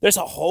 There's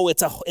a whole,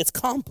 it's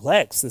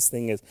complex, this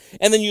thing is.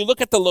 And then you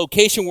look at the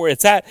location where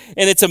it's at,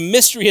 and it's a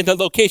mystery in the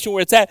location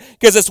where it's at,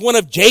 because it's one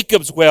of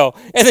Jacob's well.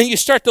 And then you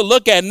start to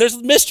look at it, and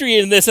there's mystery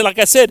in this. And like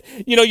I said,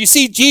 you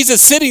see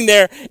Jesus sitting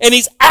there, and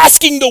he's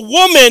asking the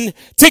woman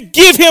to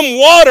give him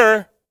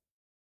water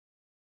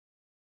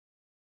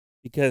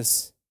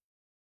because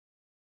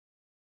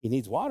he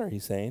needs water,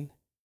 he's saying.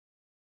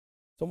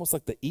 It's almost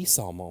like the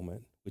Esau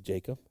moment with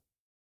Jacob.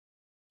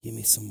 Give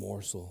me some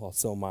morsel, I'll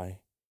sell my.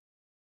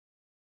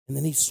 And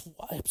then he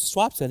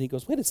swaps it, and he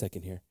goes, wait a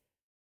second here.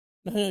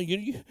 No,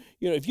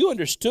 if you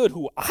understood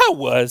who I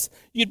was,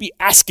 you'd be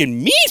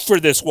asking me for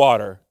this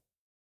water.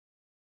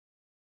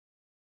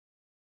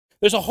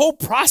 There's a whole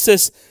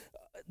process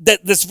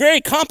that's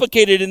very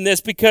complicated in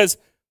this, because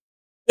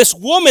this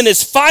woman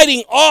is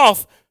fighting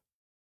off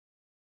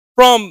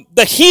from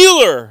the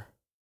healer,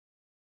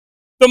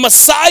 the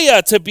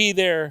Messiah, to be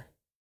there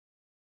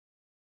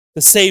to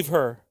save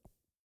her.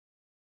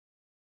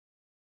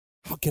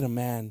 How can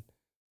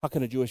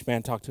a Jewish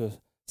man talk to a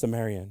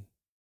Samaritan?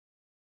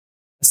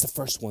 That's the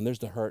first one. There's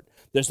the hurt.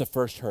 There's the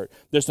first hurt.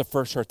 There's the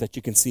first hurt that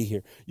you can see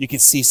here. You can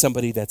see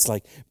somebody that's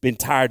like been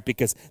tired,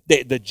 because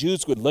the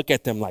Jews would look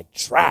at them like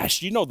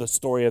trash. You know the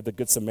story of the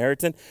Good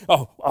Samaritan.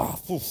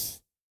 Oof.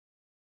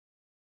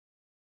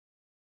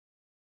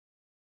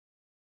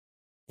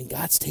 And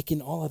God's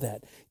taking all of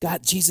that.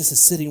 Jesus is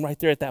sitting right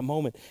there at that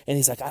moment, and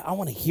he's like, I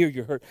want to hear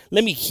your hurt.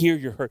 Let me hear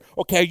your hurt.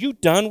 Okay, are you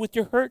done with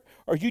your hurt?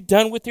 Are you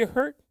done with your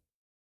hurt?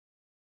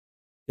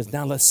 Because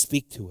now let's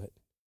speak to it.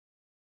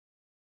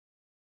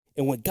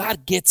 And when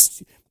God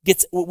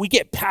we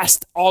get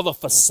past all the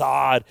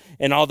facade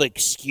and all the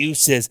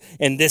excuses,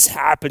 and this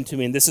happened to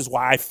me, and this is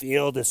why I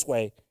feel this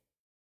way.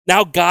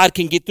 Now God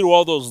can get through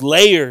all those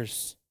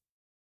layers,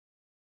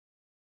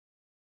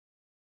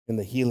 and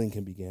the healing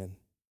can begin.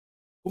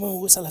 Como me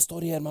gusta la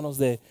historia, hermanos,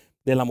 de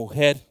la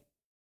mujer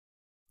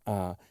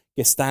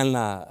que está en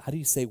la, how do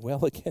you say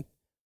well again?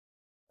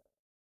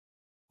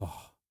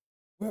 Oh,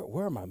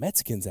 where are my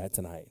Mexicans at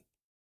tonight?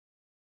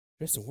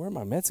 Tristan, where are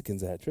my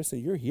Mexicans at? Tristan,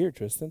 you're here,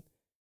 Tristan.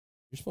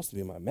 You're supposed to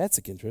be my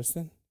Mexican,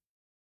 Tristan.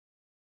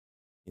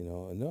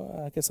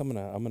 No, I guess I'm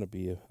gonna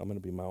be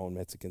my own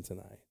Mexican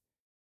tonight.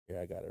 Here,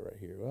 I got it right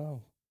here.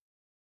 Well,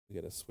 we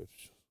gotta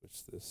switch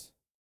this.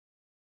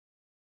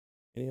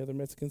 Any other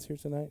Mexicans here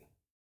tonight?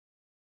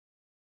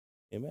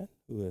 Amen?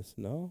 Who is?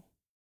 No?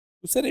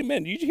 Who said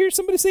amen? Did you hear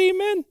somebody say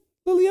amen,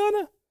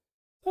 Liliana?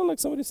 Sounded like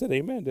somebody said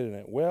amen, didn't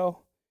it?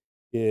 Well,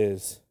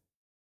 is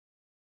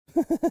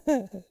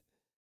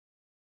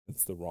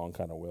it's the wrong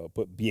kind of well.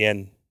 Put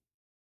bien.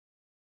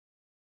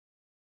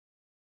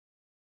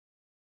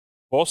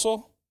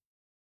 Pozo?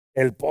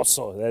 El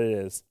pozo, that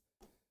it is.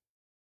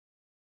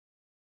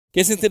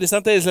 Qué es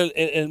interesante es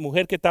el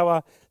mujer que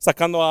estaba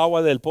sacando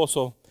agua del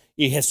pozo.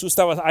 Y Jesús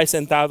estaba ahí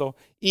sentado.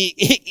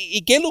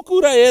 Y qué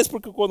locura es,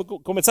 porque cuando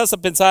comenzás a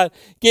pensar,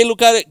 qué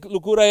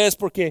locura es,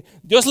 porque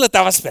Dios le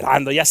estaba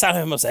esperando, ya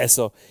sabemos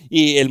eso.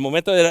 Y el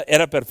momento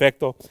era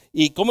perfecto.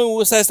 Y cómo me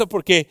gusta esto,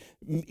 porque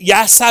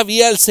ya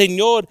sabía el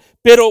Señor,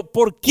 pero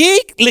 ¿por qué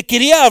le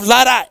quería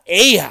hablar a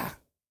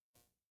ella?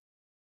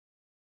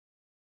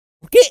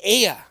 ¿Por qué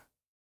ella?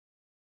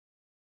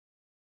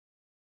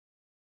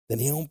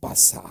 Tenía un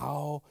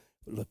pasado,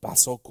 le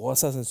pasó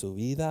cosas en su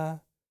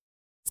vida,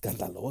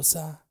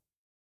 escandalosa.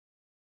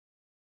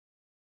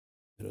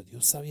 Pero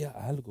Dios sabía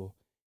algo,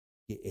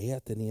 que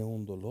ella tenía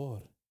un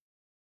dolor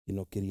y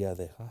no quería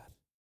dejar.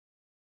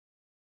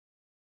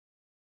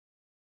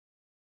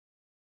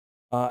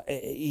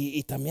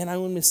 Y también hay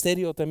un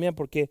misterio también,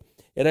 porque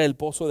era el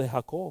pozo de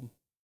Jacob,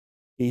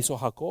 que hizo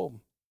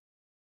Jacob.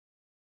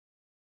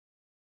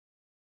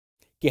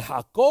 Que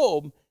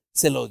Jacob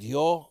se lo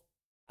dio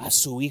a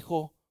su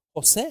hijo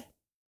José.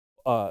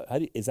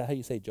 Is that how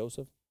you say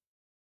Joseph?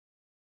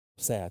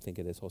 José, I think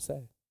it is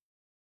José.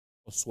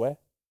 Josué.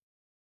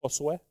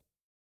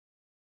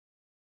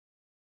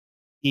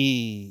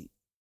 Y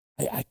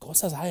hay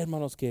cosas,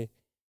 hermanos, que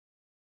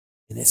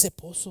en ese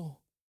pozo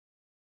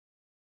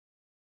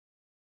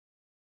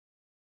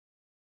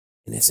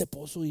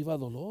iba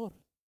dolor.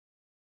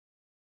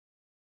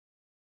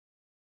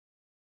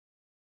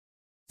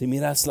 Si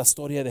miras la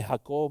historia de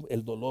Jacob,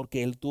 el dolor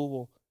que él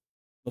tuvo,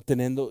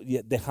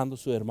 dejando a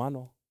su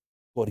hermano,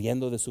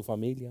 corriendo de su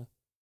familia,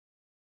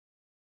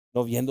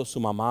 no viendo a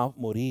su mamá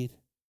morir,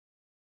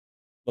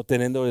 no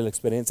teniendo la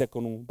experiencia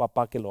con un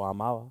papá que lo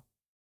amaba.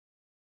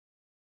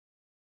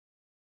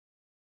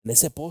 En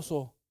ese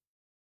pozo,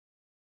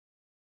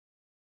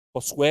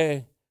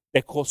 Josué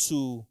dejó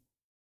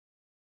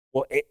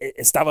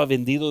estaba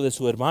vendido de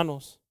sus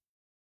hermanos.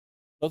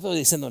 No estoy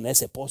diciendo en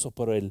ese pozo,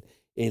 pero el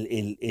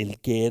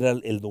que era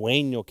el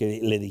dueño, que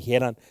le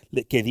dijeran,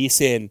 que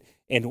dice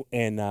en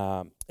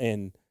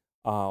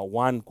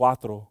Juan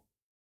 4,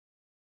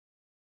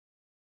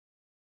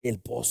 el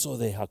pozo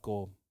de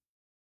Jacob.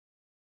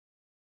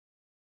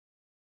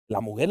 La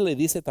mujer le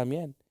dice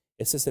también,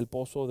 ese es el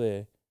pozo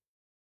de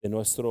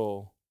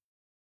nuestro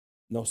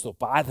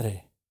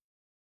padre.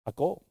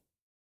 Jacob.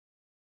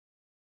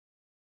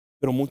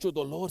 Pero mucho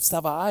dolor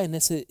estaba ahí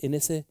en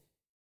ese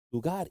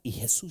lugar. Y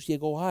Jesús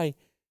llegó ahí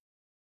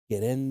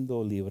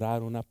queriendo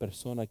librar a una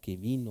persona que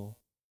vino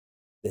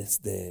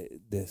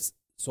desde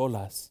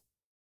solas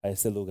a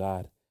ese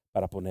lugar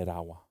para poner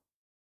agua.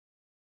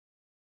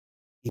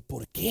 ¿Y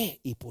por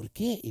qué? ¿Y por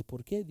qué? ¿Y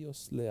por qué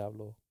Dios le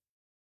habló?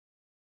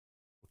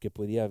 Porque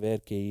podía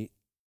ver que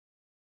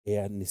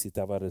ella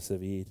necesitaba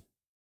recibir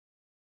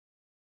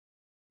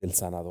el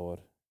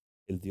sanador,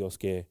 el Dios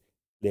que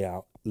le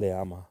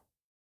ama.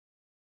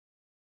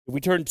 If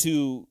we turn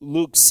to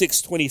Luke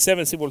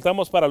 6:27, si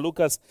voltamos para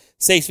Lucas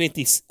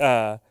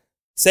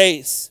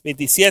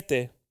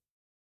 6:27,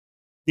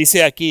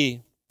 dice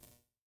aquí,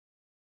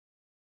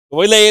 lo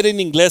voy a leer en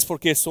inglés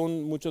porque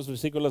son muchos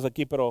versículos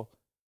aquí, pero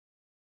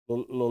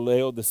lo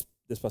leo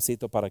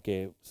despacito para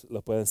que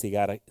lo puedan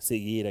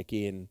seguir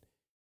aquí en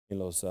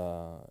lo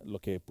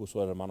que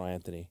puso el hermano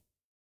Anthony.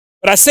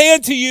 But I say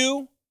unto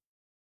you,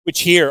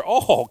 which hear,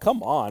 oh,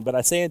 come on, but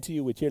I say unto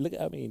you, which hear, look,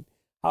 I mean,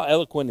 how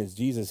eloquent is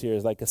Jesus here?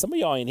 Is like, some of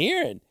y'all ain't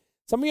hearing.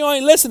 Some of y'all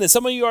ain't listening.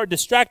 Some of you are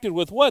distracted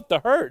with what? The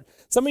hurt.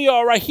 Some of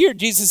y'all right here,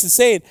 Jesus is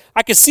saying,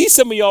 I can see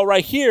some of y'all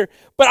right here,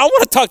 but I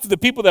want to talk to the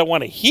people that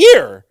want to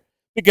hear.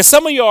 Because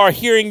some of y'all are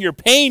hearing your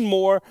pain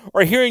more,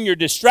 or hearing your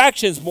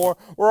distractions more,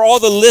 or all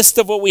the list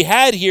of what we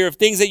had here of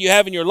things that you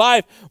have in your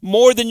life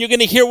more than you're going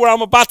to hear what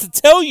I'm about to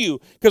tell you.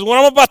 Because what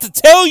I'm about to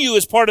tell you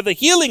is part of the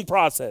healing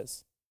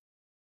process.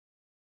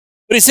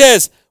 But he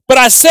says, but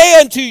I say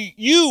unto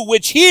you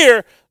which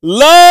hear,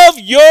 love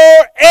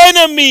your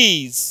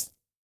enemies.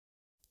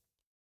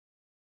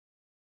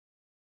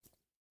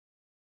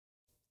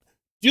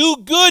 Do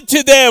good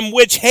to them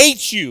which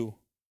hate you.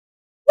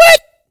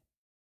 What?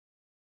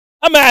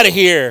 I'm out of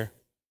here.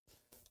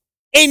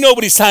 Ain't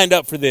nobody signed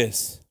up for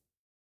this.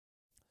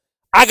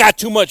 I got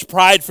too much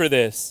pride for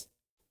this.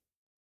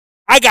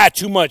 I got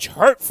too much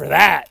hurt for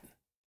that.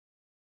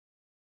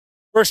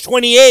 Verse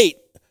 28.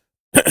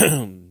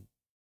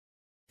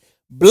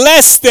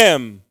 Bless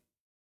them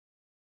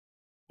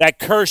that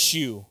curse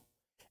you,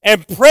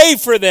 and pray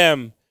for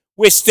them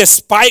which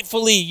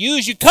despitefully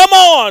use you. Come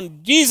on,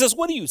 Jesus,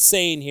 what are you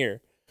saying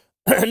here?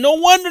 No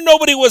wonder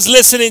nobody was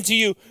listening to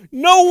you.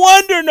 No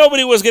wonder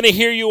nobody was going to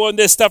hear you on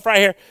this stuff right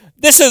here.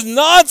 This is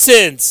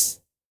nonsense.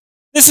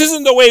 This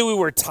isn't the way we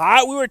were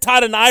taught. We were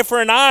taught an eye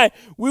for an eye.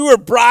 We were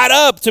brought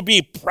up to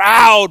be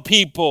proud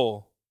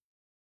people.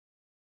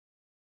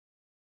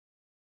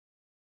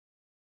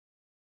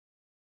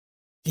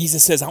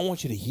 Jesus says, I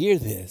want you to hear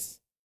this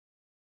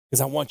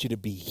because I want you to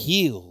be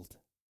healed.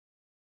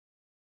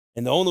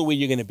 And the only way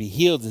you're going to be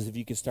healed is if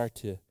you can start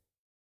to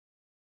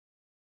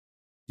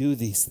do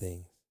these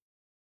things,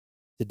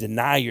 to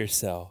deny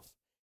yourself,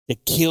 to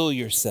kill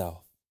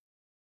yourself.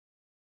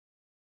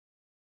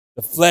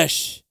 The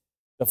flesh,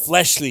 the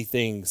fleshly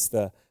things,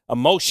 the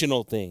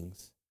emotional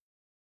things.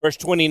 Verse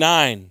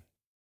 29.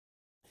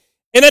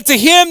 And unto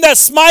him that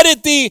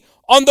smiteth thee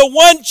on the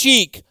one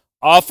cheek,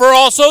 offer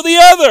also the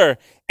other.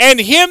 And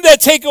him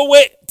that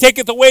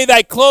taketh away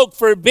thy cloak,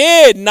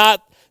 forbid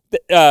not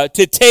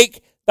to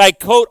take thy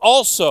coat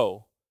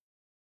also.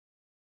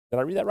 Did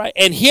I read that right?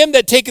 And him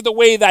that taketh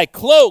away thy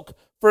cloak,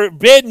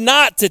 forbid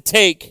not to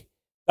take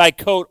thy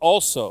coat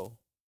also.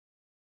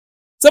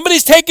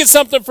 Somebody's taking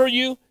something for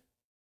you.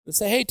 Let's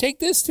say, hey, take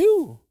this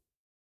too.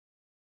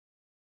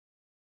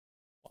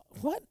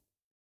 What?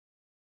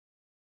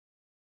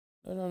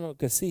 No,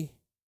 because see,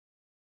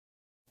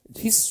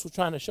 Jesus was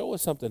trying to show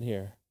us something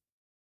here.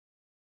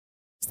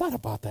 It's not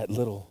about that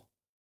little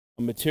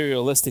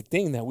materialistic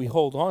thing that we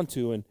hold on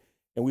to and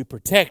we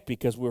protect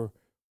because we're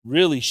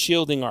really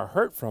shielding our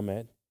hurt from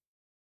it.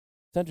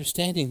 It's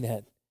understanding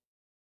that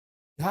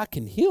God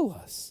can heal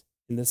us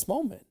in this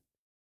moment,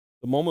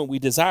 the moment we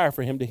desire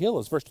for him to heal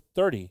us. Verse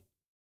 30.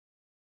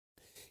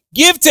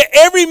 Give to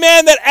every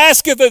man that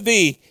asketh of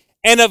thee,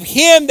 and of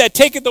him that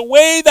taketh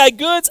away thy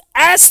goods,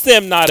 ask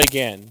them not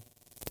again.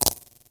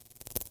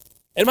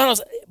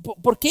 Hermanos,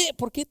 ¿por qué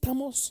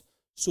estamos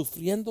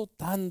sufriendo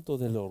tanto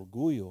del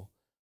orgullo,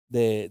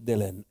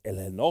 del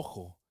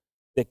enojo,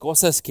 de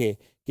cosas que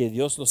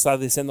Dios nos está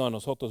diciendo a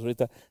nosotros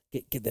ahorita,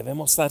 que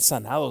debemos estar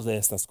sanados de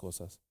estas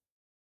cosas?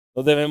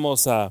 No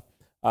debemos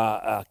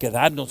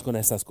quedarnos con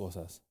estas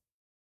cosas.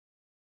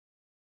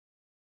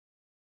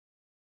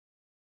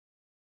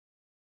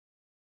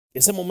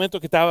 Ese momento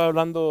que estaba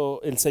hablando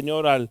el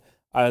Señor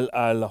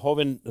al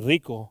joven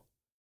rico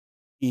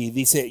y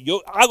dice,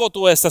 yo hago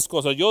todas estas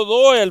cosas, yo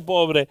doy al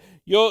pobre,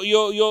 yo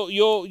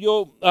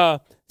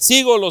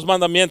sigo los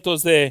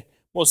mandamientos de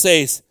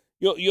Moisés,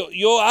 yo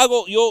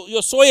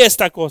soy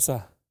esta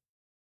cosa.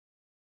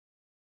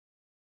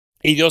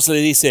 Y Dios le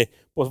dice,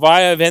 pues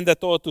vaya, vende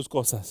todas tus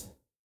cosas.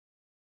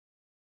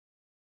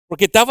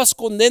 Porque estaba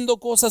escondiendo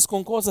cosas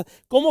con cosas.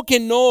 ¿Cómo que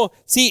no?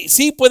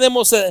 Sí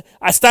podemos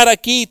estar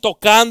aquí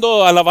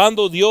tocando,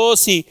 alabando a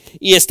Dios y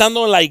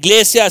estando en la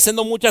iglesia,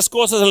 haciendo muchas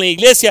cosas en la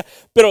iglesia,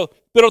 pero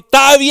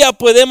todavía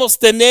podemos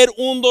tener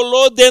un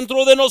dolor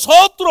dentro de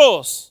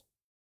nosotros.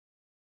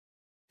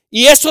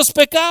 Y eso es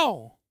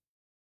pecado.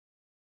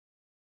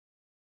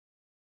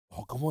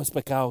 Oh, ¿cómo es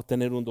pecado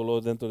tener un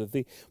dolor dentro de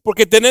ti?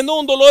 Porque teniendo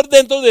un dolor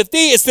dentro de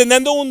ti es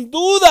teniendo una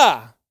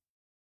duda.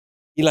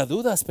 Y la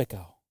duda es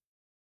pecado.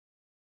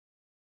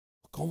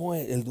 ¿Cómo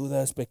el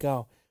duda es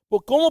pecado?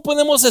 Pues, ¿cómo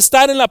podemos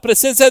estar en la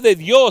presencia de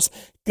Dios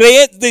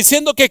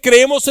diciendo que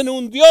creemos en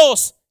un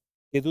Dios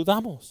que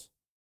dudamos?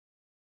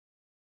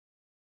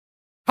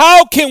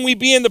 How can we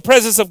be in the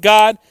presence of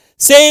God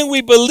saying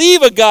we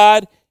believe a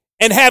God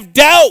and have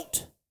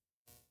doubt?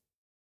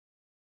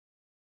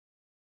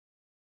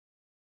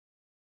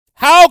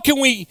 How can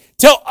we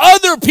tell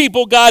other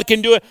people God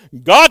can do it?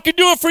 God can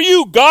do it for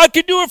you. God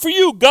can do it for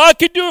you. God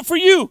can do it for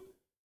you.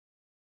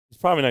 He's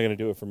probably not going to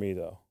do it for me,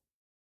 though.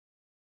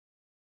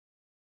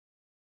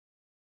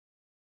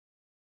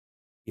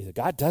 Either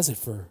God does it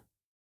for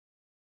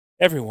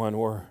everyone,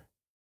 and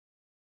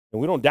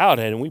we don't doubt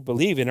it, and we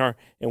believe in and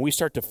we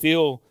start to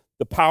feel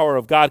the power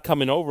of God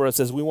coming over us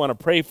as we want to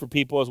pray for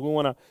people, as we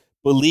want to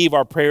believe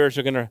our prayers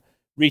are going to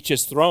reach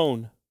His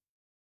throne.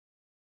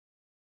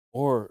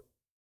 Or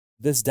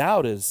this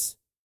doubt has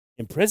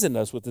imprisoned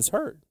us with this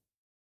hurt.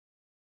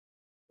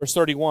 Verse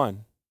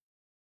 31.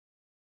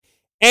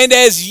 And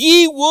as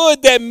ye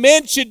would that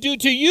men should do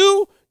to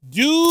you,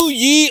 do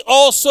ye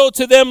also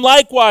to them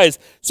likewise.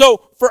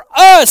 So for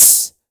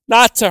us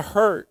not to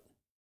hurt,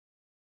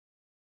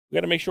 we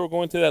got to make sure we're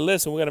going through that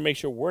list, and we got to make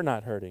sure we're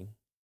not hurting.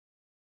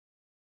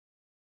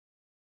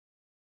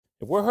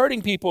 If we're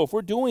hurting people, if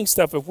we're doing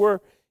stuff, if we're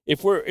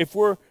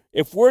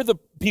the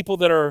people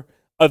that are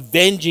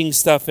avenging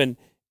stuff and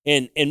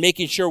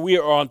making sure we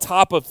are on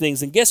top of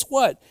things, and guess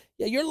what?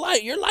 Yeah, your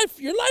life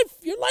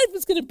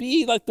is going to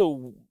be like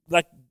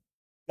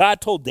God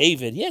told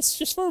David. Yes,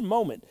 just for a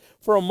moment.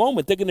 For a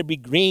moment, they're going to be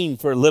green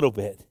for a little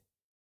bit.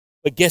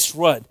 But guess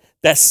what?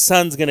 That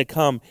sun's going to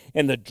come,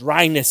 and the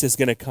dryness is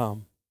going to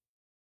come.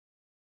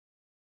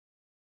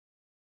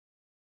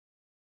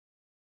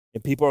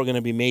 And people are going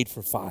to be made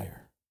for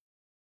fire.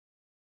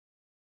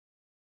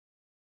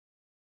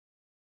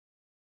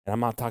 And I'm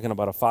not talking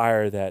about a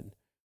fire that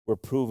we're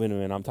proven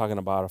in. I'm talking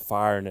about a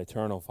fire, an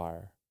eternal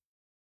fire.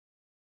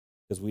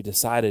 Because we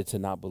decided to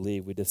not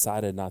believe. We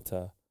decided not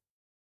to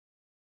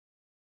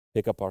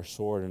pick up our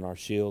sword and our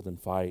shield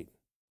and fight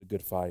a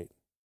good fight.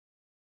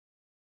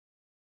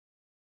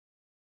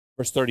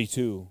 Verse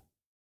 32.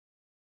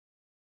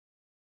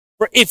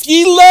 For if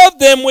ye love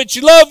them which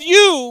love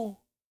you,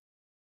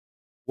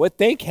 what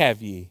thank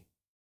have ye?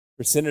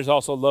 For sinners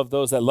also love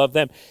those that love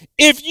them.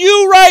 If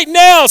you right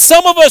now,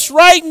 some of us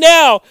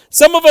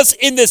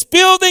in this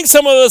building,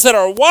 some of us that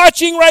are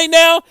watching right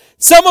now,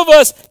 some of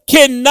us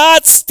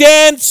cannot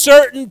stand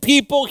certain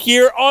people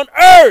here on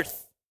earth.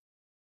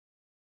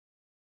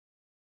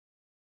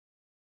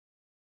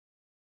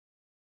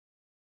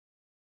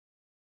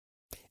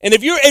 And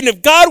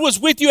if God was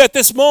with you at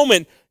this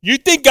moment, you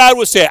think God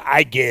would say,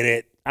 I get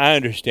it. I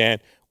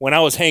understand. When I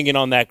was hanging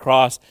on that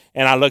cross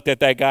and I looked at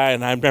that guy,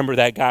 and I remember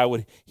that guy,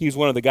 he was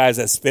one of the guys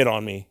that spit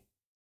on me.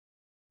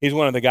 He's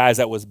one of the guys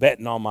that was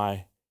betting on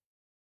my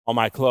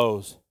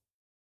clothes.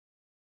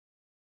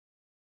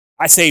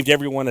 I saved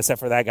everyone except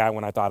for that guy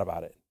when I thought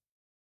about it.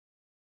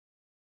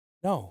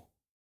 No.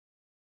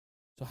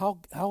 So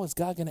how is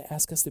God going to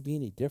ask us to be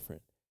any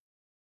different?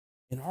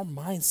 In our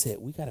mindset,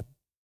 we got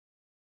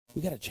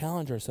to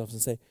challenge ourselves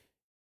and say,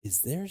 is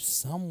there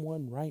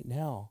someone right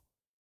now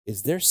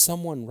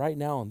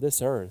on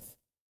this earth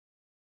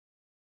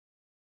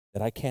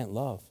that I can't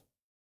love?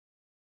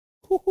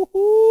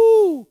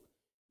 You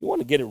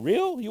want to get it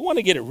real? You want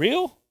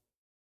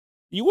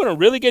to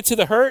really get to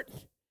the hurt?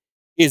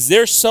 Is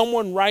there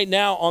someone right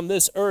now on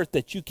this earth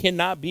that you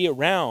cannot be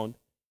around?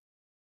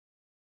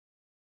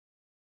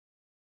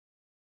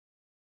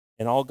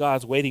 And all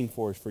God's waiting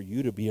for is for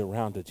you to be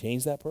around to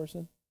change that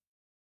person?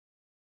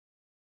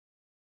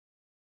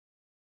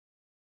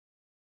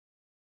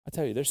 I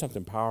tell you, there's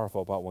something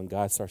powerful about when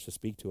God starts to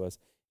speak to us.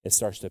 It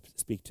starts to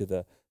speak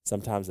to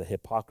sometimes the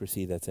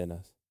hypocrisy that's in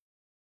us.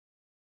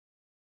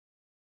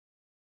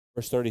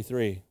 Verse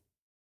 33.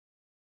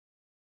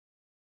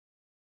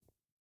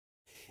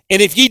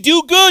 And if ye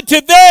do good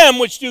to them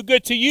which do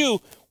good to you,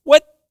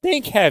 what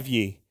thank have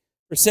ye?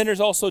 For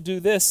sinners also do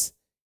this,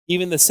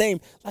 even the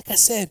same. Like I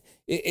said,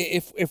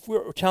 if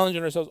we're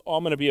challenging ourselves,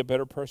 I'm going to be a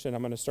better person.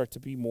 I'm going to start to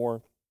be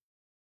more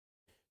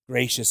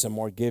gracious and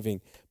more giving.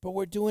 But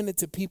we're doing it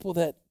to people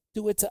that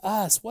do it to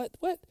us. What?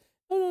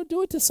 No,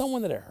 do it to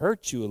someone that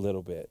hurts you a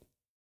little bit.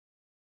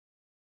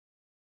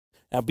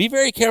 Now, be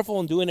very careful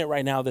in doing it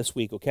right now this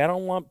week, okay? I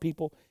don't want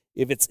people,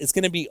 if it's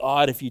going to be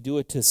odd if you do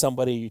it to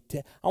somebody.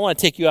 I want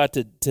to take you out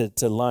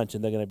to lunch,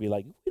 and they're going to be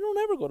like, we don't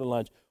ever go to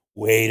lunch.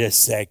 Wait a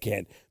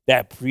second.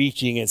 That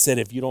preaching and said,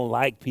 if you don't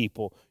like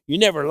people, you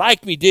never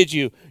liked me, did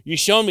you? You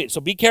showed me. So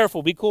be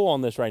careful. Be cool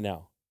on this right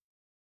now.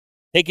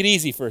 Take it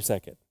easy for a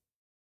second.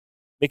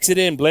 Mix it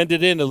in, blend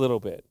it in a little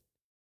bit.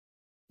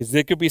 Because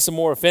there could be some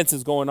more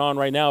offenses going on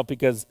right now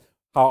because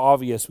how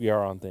obvious we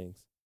are on things.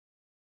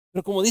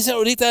 Pero como dice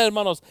ahorita,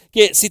 hermanos,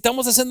 que si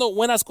estamos haciendo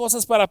buenas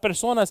cosas para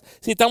personas,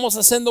 si estamos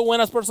haciendo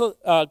buenas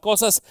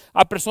cosas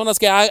a personas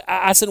que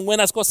hacen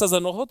buenas cosas a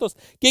nosotros,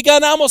 ¿qué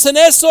ganamos en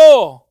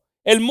eso?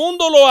 El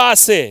mundo lo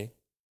hace.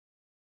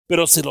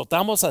 Pero si lo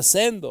estamos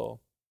haciendo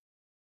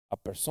a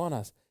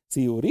personas,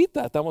 si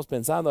ahorita estamos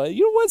pensando,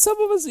 you know what,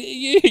 some of us,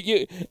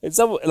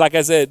 like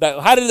I said,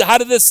 how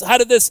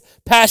did this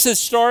passage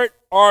start?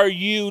 Are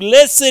you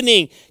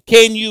listening?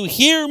 Can you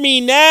hear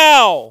me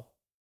now?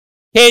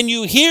 Can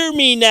you hear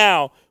me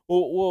now?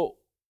 Well,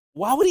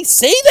 why would he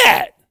say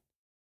that?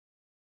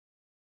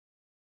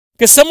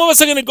 Because some of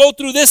us are going to go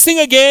through this thing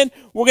again.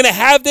 We're going to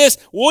have this.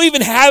 We'll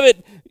even have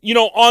it,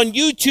 on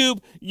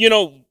YouTube.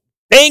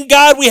 Thank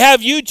God we have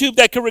YouTube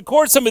that can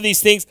record some of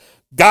these things.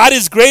 God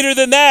is greater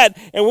than that.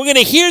 And we're going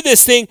to hear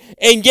this thing,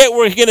 and yet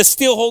we're going to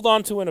still hold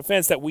on to an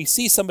offense that we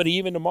see somebody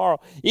even tomorrow.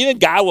 Even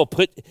God will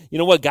put,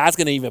 God's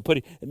going to even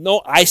put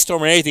no ice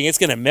storm or anything. It's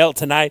going to melt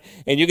tonight,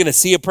 and you're going to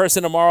see a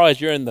person tomorrow as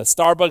you're in the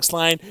Starbucks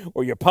line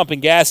or you're pumping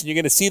gas, and you're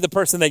going to see the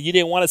person that you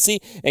didn't want to see,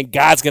 and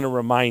God's going to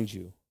remind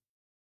you.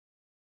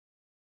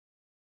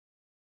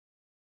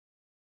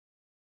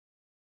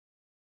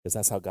 Because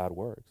that's how God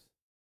works.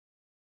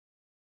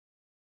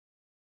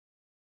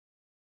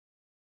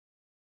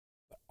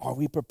 Are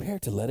we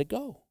prepared to let it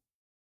go?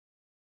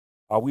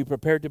 Are we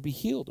prepared to be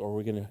healed, or are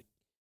we going to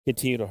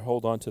continue to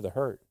hold on to the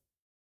hurt?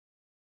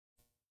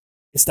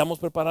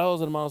 ¿Estamos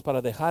preparados, hermanos,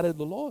 para dejar el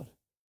dolor?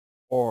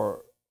 ¿O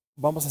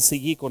vamos a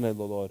seguir con el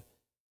dolor?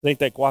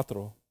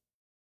 34.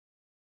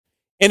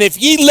 And if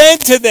ye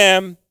lend to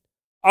them,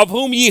 of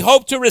whom ye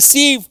hope to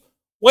receive,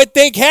 what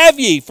thank have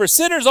ye? For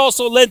sinners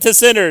also lend to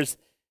sinners,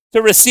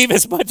 to receive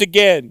as much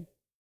again.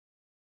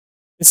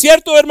 ¿Es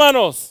cierto,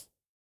 hermanos?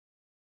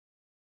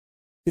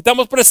 Si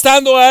estamos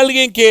prestando a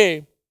alguien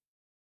que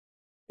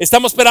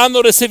estamos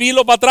esperando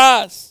recibirlo para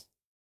atrás,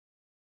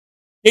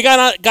 ¿qué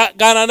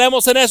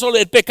ganaremos en eso?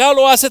 El pecado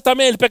lo hace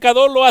también, el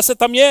pecador lo hace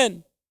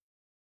también.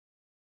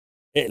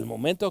 El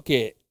momento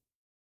que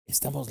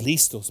estamos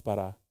listos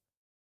para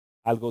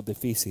algo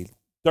difícil.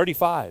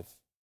 35.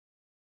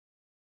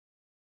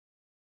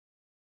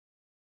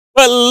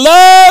 But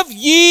love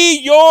ye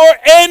your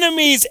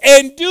enemies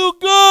and do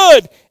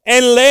good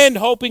and lend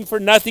hoping for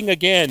nothing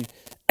again.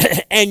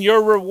 And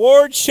your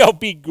reward shall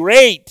be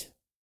great.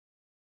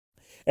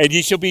 And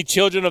ye shall be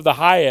children of the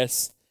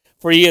highest,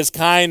 for he is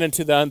kind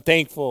unto the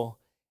unthankful.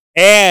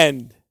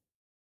 For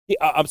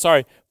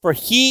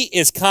he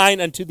is kind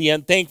unto the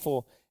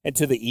unthankful and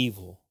to the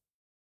evil.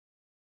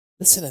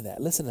 Listen to that,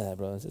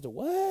 brother and sister.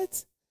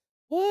 What?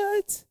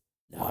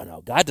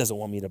 No, God doesn't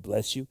want me to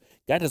bless you.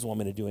 God doesn't want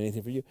me to do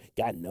anything for you.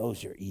 God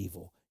knows you're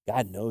evil.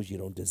 God knows you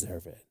don't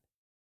deserve it.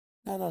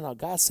 No.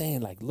 God's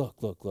saying, like, look.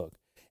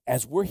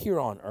 As we're here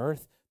on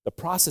earth, the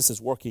process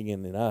is working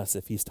in us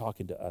if he's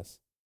talking to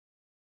us.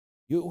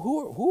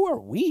 Who are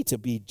we to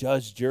be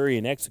judge, jury,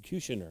 and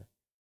executioner?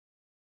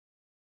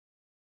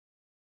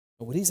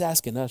 But what he's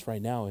asking us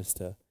right now is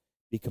to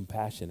be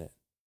compassionate,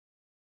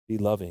 be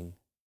loving.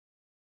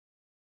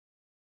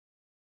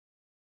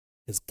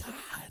 Because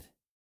God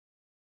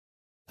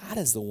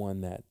is the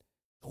one that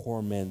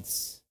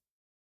torments.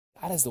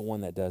 God is the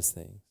one that does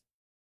things.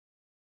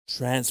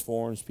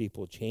 Transforms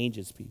people,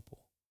 changes people.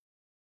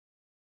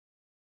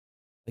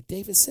 Like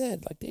David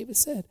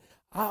said,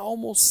 I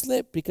almost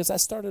slipped because I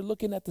started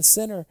looking at the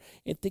sinner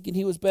and thinking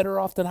he was better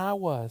off than I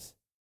was.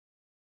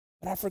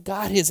 But I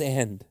forgot his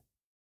end.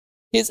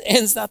 His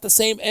end's not the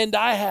same end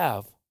I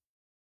have.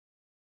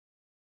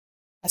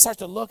 I start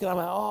to look and I'm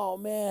like, oh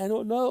man.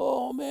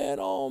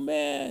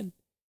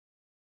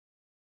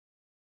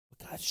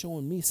 But God's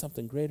showing me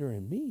something greater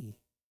in me.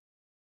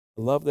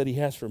 The love that he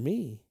has for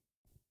me.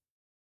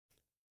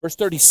 Verse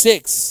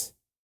 36.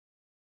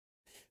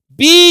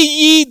 Be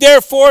ye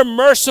therefore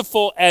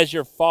merciful as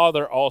your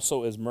Father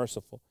also is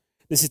merciful.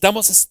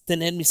 Necesitamos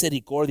tener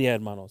misericordia,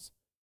 hermanos.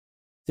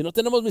 Si no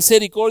tenemos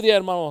misericordia,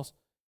 hermanos,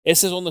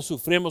 ese es donde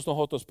sufrimos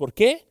nosotros. ¿Por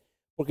qué?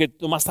 Porque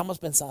nomás estamos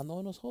pensando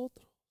en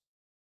nosotros.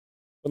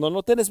 Cuando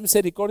no tienes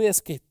misericordia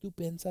es que tú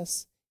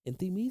piensas en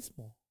ti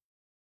mismo.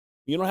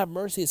 You don't have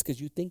mercy is because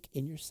you think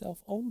in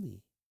yourself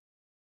only.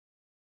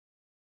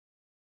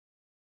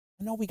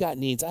 I know we got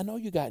needs. I know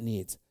you got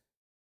needs.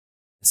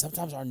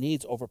 Sometimes our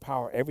needs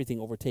overpower everything,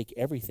 overtake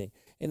everything.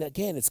 And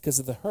again, it's because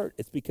of the hurt.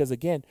 It's because,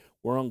 again,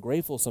 we're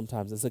ungrateful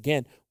sometimes. It's,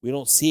 again, we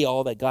don't see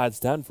all that God's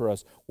done for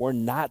us. We're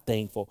not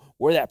thankful.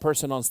 We're that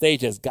person on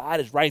stage as God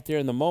is right there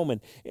in the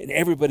moment and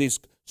everybody's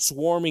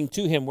swarming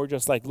to him. We're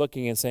just like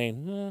looking and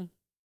saying,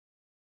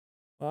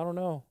 I don't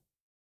know.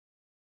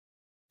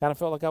 Kind of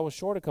felt like I was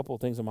short a couple of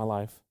things in my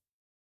life.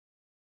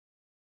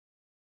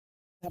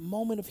 That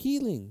moment of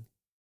healing.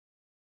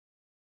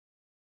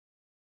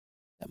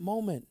 That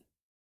moment.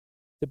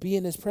 To be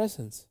in his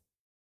presence.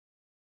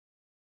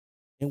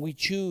 And we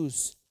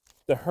choose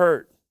the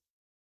hurt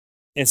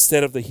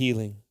instead of the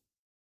healing.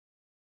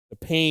 The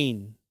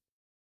pain.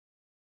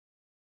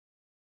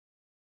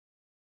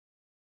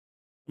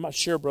 I'm not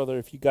sure, brother,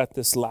 if you got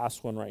this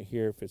last one right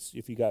here,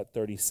 if you got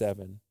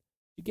 37.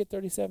 You get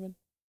 37?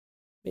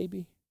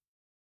 Maybe.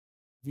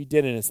 If you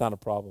didn't, it's not a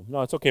problem.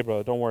 No, it's okay,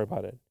 brother. Don't worry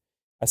about it.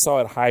 I saw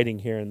it hiding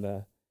here in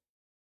the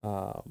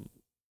so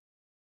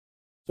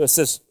it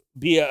says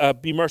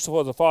be merciful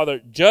as a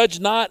Father. Judge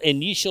not,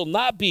 and ye shall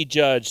not be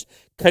judged.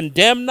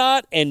 Condemn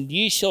not, and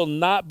ye shall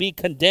not be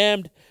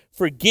condemned.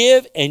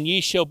 Forgive, and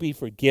ye shall be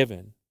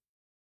forgiven.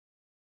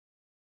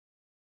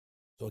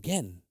 So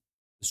again,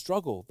 the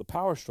struggle, the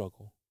power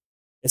struggle.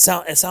 It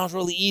sounds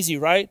really easy,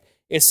 right?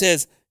 It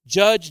says,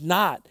 judge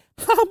not.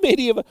 How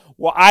many of us?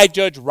 Well, I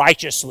judge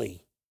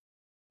righteously.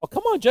 Well,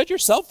 come on, judge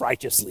yourself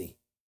righteously.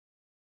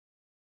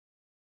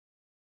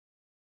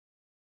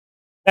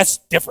 That's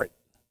different.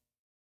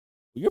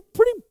 You're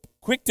pretty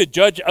quick to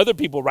judge other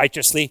people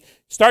righteously.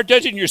 Start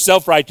judging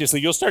yourself righteously.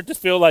 You'll start to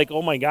feel like,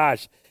 oh my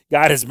gosh,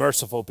 God is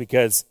merciful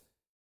because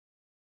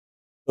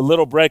the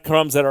little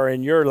breadcrumbs that are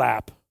in your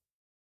lap.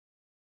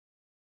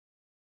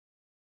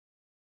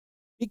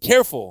 Be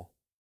careful.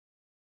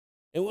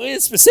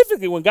 And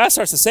specifically when God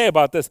starts to say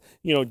about this,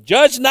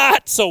 judge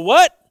not, so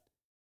what?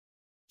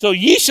 So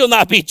ye shall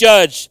not be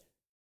judged.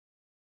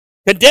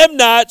 Condemn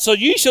not, so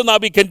ye shall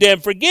not be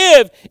condemned.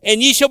 Forgive,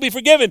 and ye shall be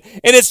forgiven.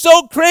 And it's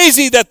so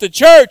crazy that the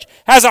church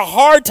has a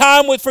hard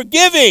time with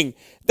forgiving.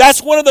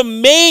 That's one of the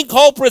main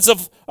culprits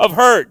of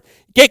hurt.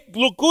 Qué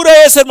locura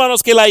es,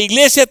 hermanos, que la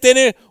iglesia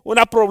tiene un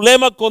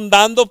problema con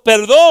dando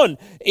perdón.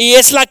 Y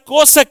es la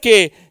cosa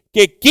que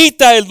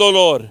quita el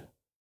dolor.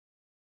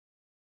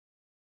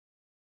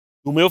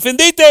 Tú me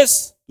ofendiste,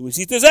 tú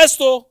hiciste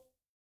esto.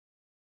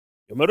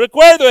 Yo me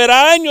recuerdo,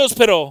 era años,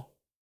 pero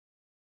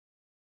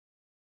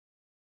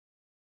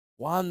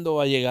 ¿cuándo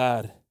va a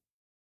llegar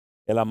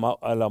el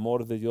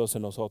amor de Dios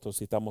en nosotros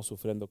si estamos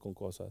sufriendo con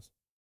cosas?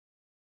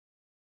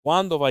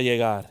 ¿Cuándo va a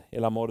llegar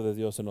el amor de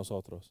Dios en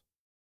nosotros?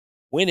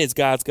 When is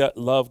God's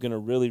love going to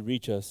really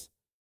reach us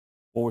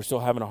when we're still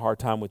having a hard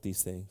time with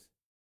these things?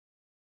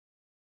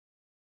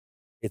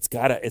 It's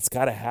gotta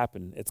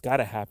happen. It's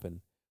gotta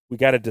happen. We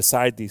gotta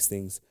decide these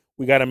things.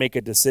 We got to make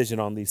a decision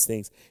on these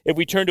things. If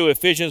we turn to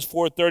Ephesians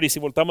 4:30, si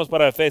voltamos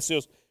para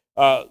Efesios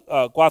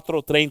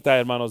 4:30,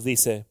 hermanos,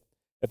 dice.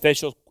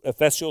 Efesios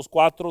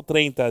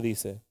 4:30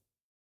 dice.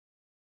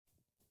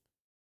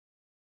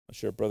 I'm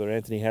sure Brother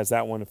Anthony has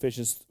that one.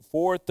 Ephesians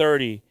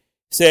 4:30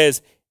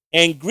 says,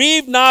 and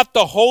grieve not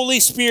the Holy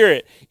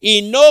Spirit,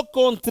 y no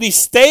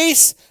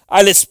contristéis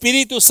al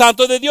Espíritu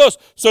Santo de Dios.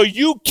 So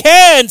you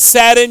can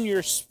sadden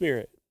your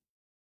spirit,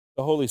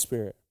 the Holy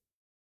Spirit.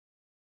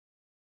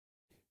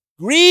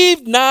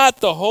 Grieve not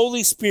the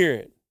Holy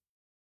Spirit.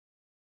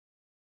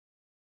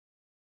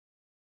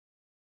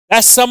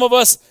 That's some of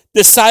us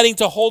deciding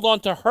to hold on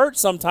to hurt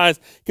sometimes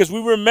because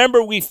we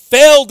remember we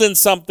failed in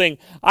something.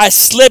 I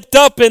slipped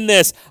up in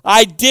this.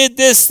 I did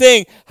this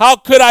thing. How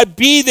could I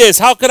be this?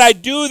 How could I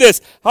do this?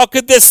 How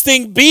could this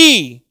thing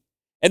be?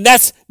 And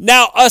that's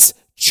now us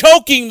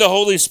choking the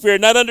Holy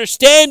Spirit, not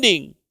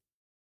understanding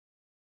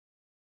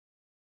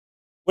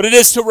what it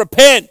is to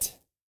repent,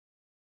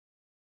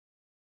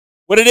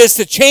 what it is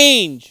to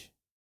change,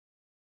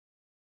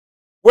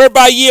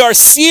 whereby ye are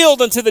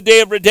sealed unto the day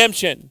of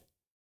redemption.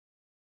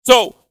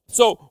 So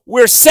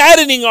we're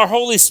saddening our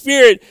Holy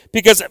Spirit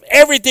because of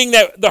everything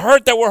the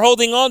hurt that we're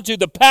holding on to,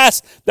 the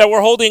past that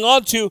we're holding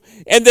on to,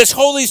 and this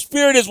Holy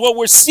Spirit is what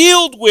we're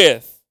sealed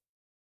with.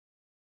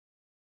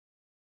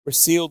 We're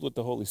sealed with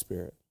the Holy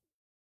Spirit.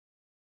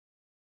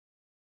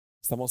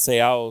 Estamos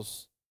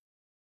sellados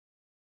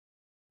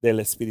del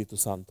Espíritu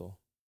Santo.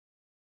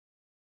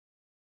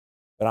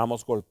 Pero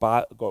hemos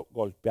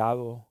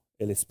golpeado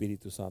el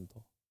Espíritu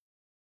Santo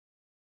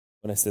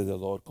con este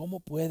dolor. ¿Cómo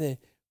puede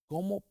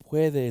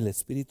el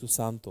Espíritu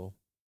Santo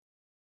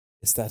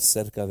estar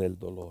cerca del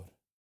dolor?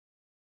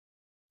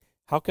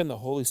 How can the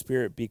Holy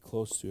Spirit be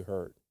close to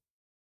hurt?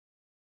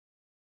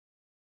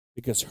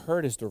 Because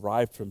hurt is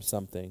derived from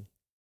something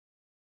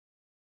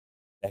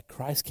that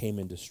Christ came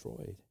and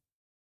destroyed.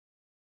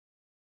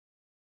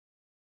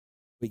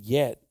 But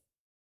yet,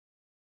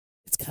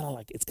 it's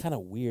kind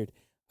of weird.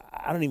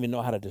 I don't even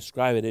know how to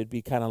describe it. It'd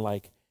be kind of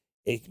like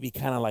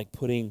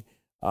putting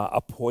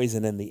a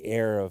poison in the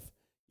air of,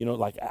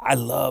 like I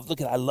love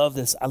this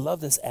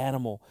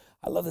animal.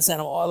 I love this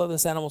animal. Oh, I love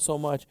this animal so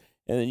much.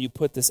 And then you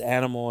put this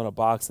animal in a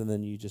box and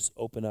then you just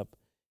open up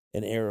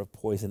an air of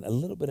poison, a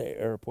little bit of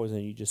air of poison,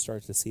 and you just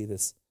start to see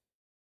this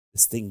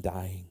thing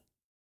dying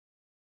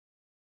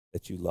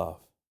that you love.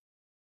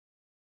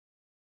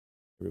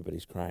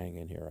 Everybody's crying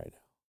in here right now.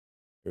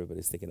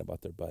 Everybody's thinking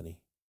about their bunny.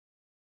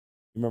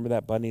 Remember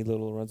that bunny,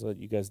 little Lorenzo, that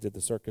you guys did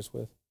the circus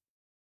with?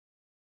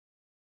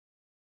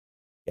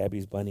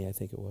 Gabby's bunny, I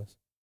think it was.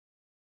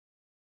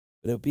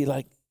 But it would be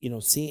like,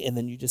 see, and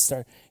then you just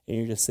start, and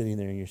you're just sitting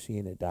there and you're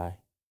seeing it die.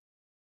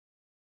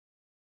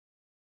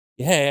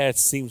 Yeah, it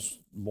seems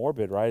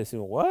morbid, right? It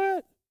seems,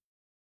 what?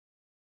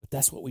 But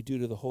that's what we do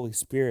to the Holy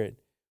Spirit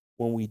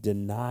when we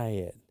deny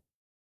it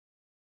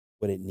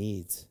what it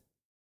needs.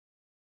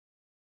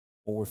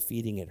 When we're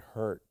feeding it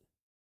hurt.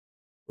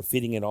 We're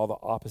feeding it all the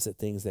opposite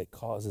things that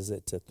causes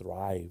it to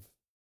thrive.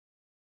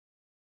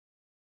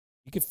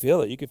 You can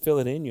feel it. You can feel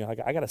it in you. I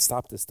got to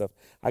stop this stuff.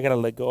 I got to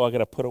let go. I got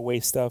to put away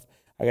stuff.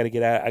 I got to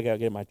get out. I got to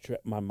get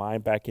my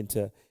mind back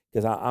into,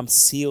 because I'm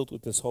sealed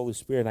with this Holy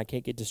Spirit. And I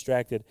can't get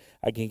distracted.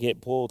 I can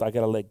get pulled. I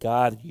got to let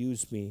God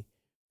use me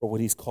for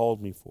what He's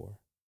called me for.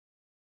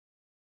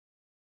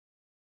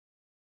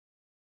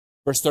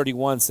 Verse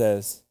 31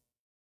 says,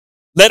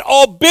 let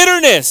all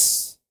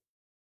bitterness,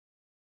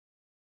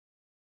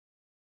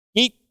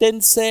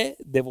 quítense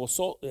de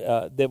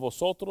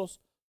vosotros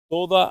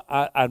toda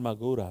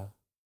amargura,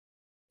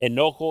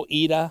 enojo,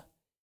 ira,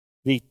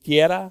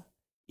 riqueza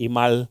y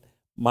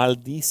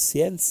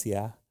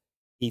maldicencia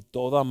y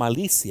toda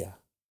malicia.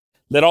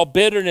 Let all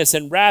bitterness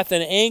and wrath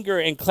and anger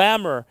and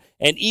clamor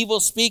and evil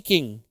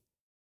speaking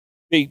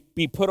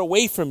be put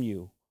away from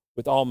you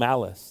with all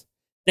malice.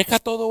 Deja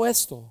todo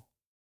esto.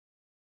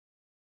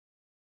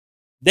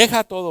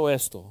 Deja todo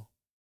esto.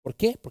 ¿Por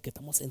qué? Porque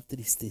estamos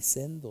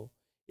entristeciendo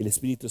el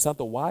Espíritu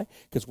Santo. Why?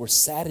 Because we're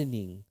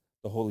saddening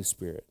the Holy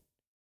Spirit.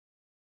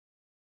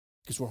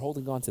 Because we're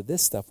holding on to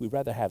this stuff. We'd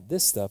rather have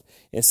this stuff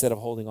instead of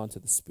holding on to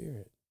the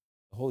Spirit,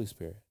 the Holy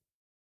Spirit.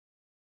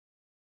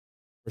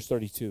 Verse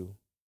 32.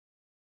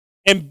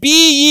 And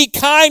be ye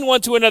kind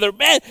one to another.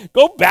 Man,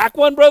 go back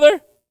one,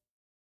 brother.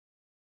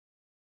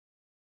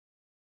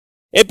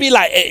 It'd be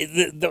like,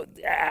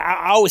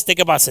 I always think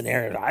about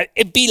scenarios.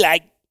 It'd be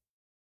like,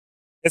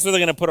 that's what they're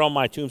going to put on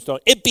my tombstone.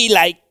 It'd be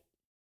like,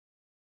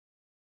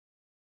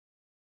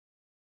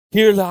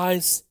 here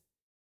lies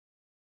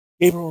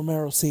Gabriel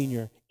Romero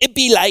Sr. It'd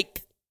be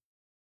like,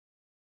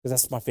 because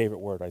that's my favorite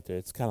word right there.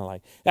 It's kind of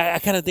like, I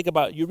kind of think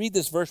about, you read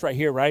this verse right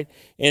here, right?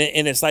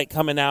 And it's like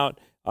coming out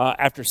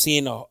after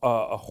seeing a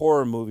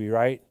horror movie,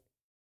 right?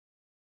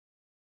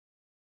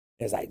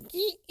 It's like,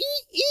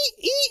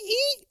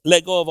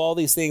 let go of all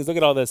these things. Look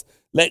at all this.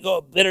 Let go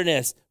of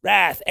bitterness,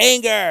 wrath,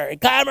 anger, and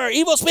clamor,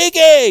 evil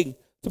speaking,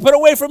 to put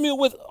away from you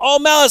with all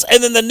malice.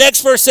 And then the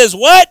next verse says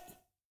what?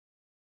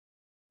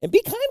 And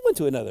be kind one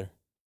to another.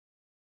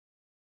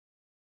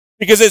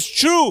 Because it's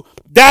true.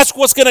 That's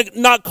what's going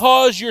to not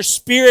cause your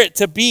spirit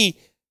to be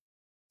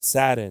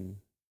saddened,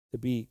 to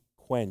be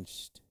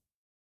quenched,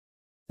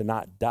 to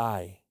not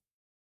die,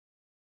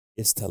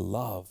 is to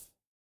love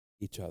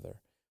each other.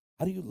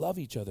 How do you love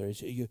each other?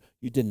 You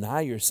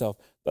deny yourself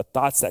the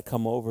thoughts that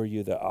come over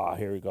you that,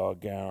 here we go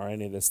again, or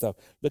any of this stuff.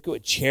 Look at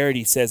what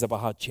charity says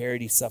about how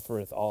charity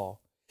suffereth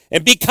all.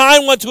 And be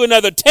kind one to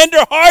another,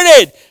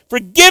 tender-hearted,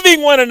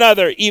 forgiving one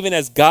another, even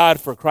as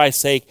God for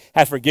Christ's sake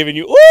hath forgiven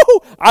you. Ooh,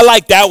 I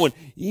like that one.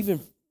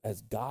 Even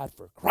as God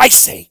for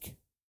Christ's sake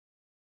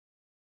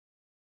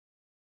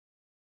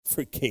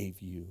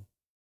forgave you.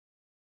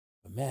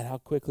 But man, how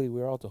quickly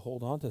we're all to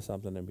hold on to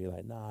something and be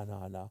like,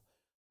 no.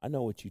 I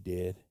know what you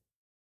did.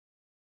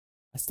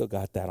 I still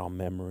got that on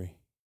memory.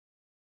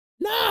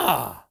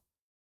 Nah.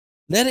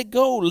 Let it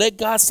go. Let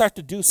God start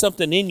to do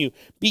something in you.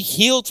 Be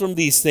healed from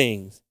these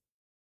things.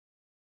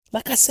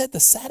 Like I said, the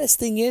saddest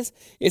thing is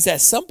that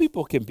some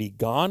people can be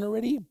gone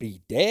already,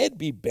 be dead,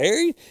 be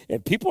buried,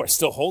 and people are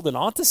still holding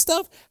on to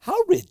stuff. How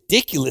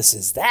ridiculous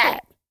is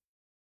that?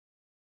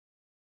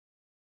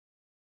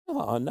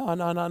 Oh, no.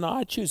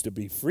 I choose to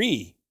be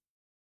free.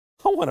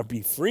 I want to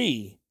be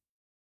free.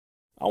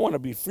 I want to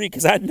be free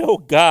because I know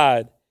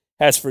God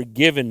has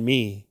forgiven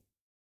me.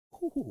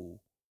 Ooh,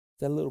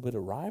 is that a little bit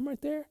of rhyme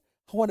right there?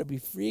 I want to be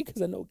free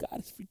because I know God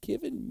has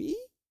forgiven me.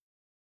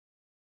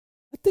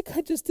 I think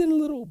I just did a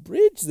little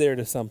bridge there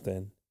to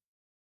something.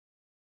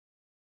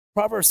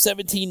 Proverbs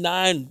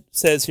 17:9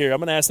 says here, I'm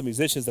going to ask the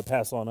musicians to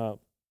pass on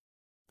up.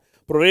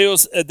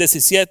 Proverbios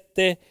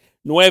 17:9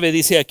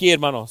 dice aquí,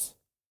 hermanos.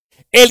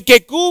 El que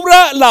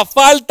cubra la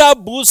falta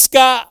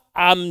busca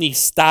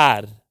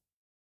amistad,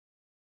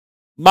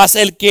 mas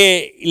el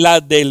que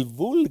la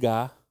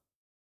divulga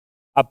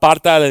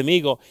aparta al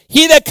enemigo.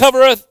 He that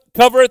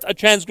covereth a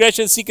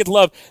transgression seeketh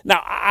love.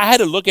 Now, I had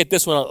to look at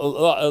this one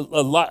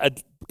a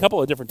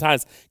couple of different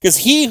times, because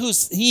he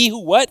who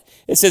what?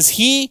 It says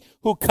he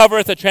who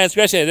covereth a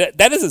transgression. That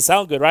doesn't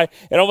sound good, right?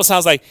 It almost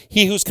sounds like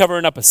he who's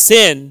covering up a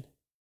sin.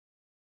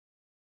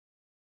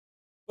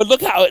 But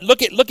look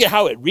at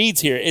how it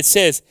reads here. It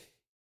says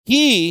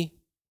he.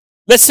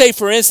 Let's say,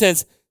 for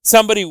instance,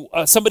 somebody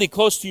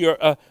close to you,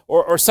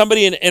 or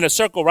somebody in a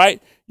circle, right?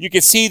 You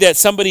can see that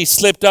somebody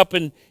slipped up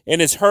and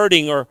is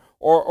hurting,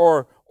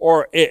 or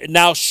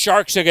now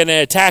sharks are going to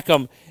attack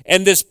them,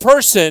 and this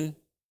person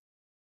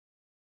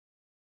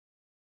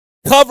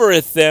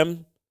covereth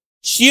them,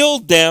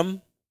 shield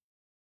them,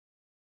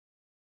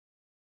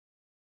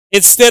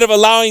 instead of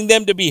allowing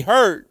them to be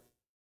hurt.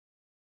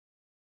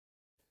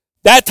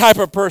 That type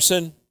of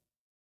person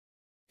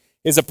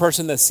is a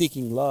person that's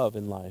seeking love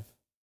in life.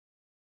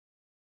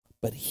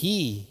 But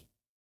he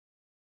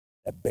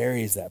that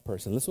buries that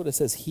person, listen what it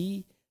says,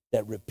 he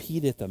that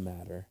repeateth a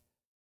matter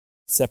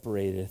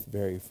separateth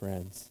very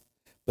friends.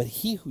 But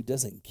he who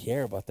doesn't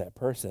care about that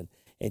person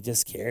and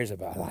just cares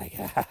about like,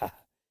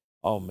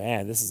 oh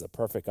man, this is a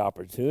perfect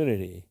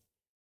opportunity.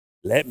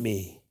 That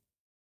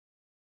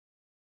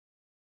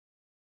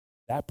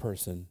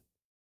person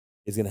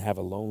is going to have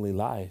a lonely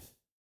life.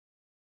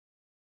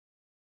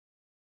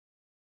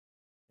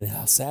 And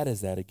how sad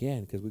is that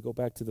again? Because we go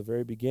back to the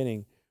very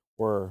beginning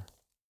where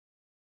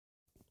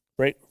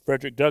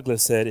Frederick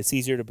Douglass said, it's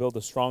easier to build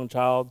a strong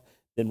child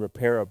than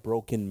repair a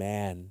broken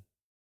man.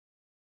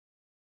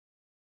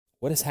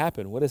 What has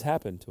happened? What has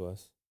happened to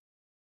us?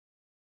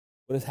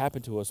 What has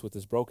happened to us with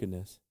this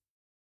brokenness?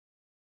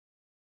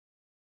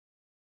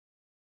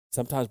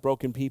 Sometimes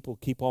broken people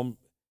keep on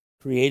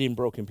creating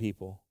broken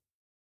people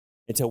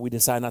until we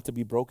decide not to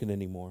be broken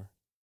anymore.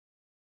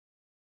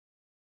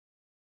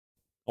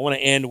 I want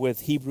to end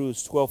with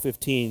Hebrews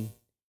 12:15.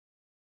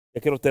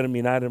 Ya quiero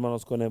terminar,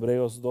 hermanos, con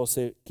Hebreos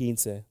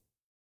 12:15.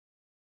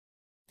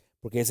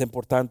 Porque es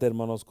importante,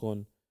 hermanos,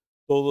 con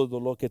todo el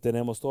dolor que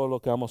tenemos, todo lo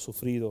que hemos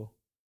sufrido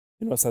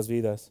en nuestras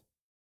vidas,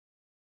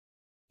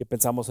 que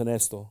pensamos en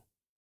esto,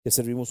 que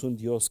servimos un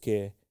Dios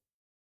que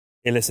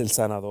Él es el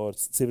sanador.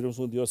 Servimos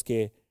un Dios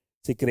que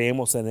si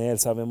creemos en Él,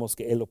 sabemos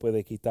que Él lo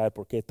puede quitar,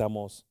 porque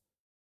estamos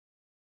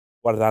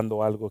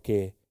guardando algo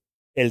que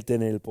Él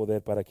tiene el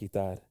poder para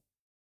quitar.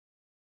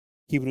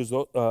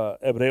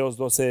 Hebreos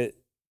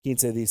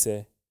 12:15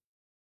 dice: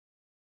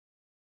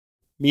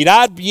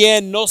 mirad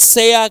bien, no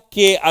sea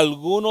que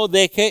alguno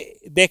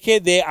deje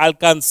de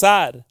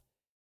alcanzar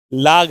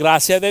la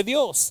gracia de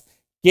Dios,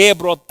 que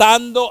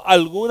brotando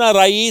alguna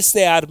raíz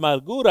de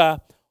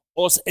amargura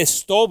os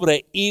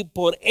estobre y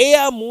por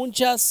ella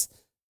muchas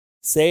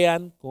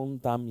sean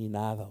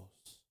contaminados.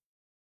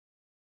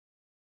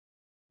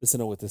 Listen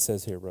to what this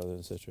says here, brothers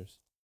and sisters.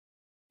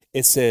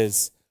 It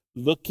says,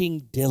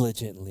 looking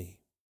diligently,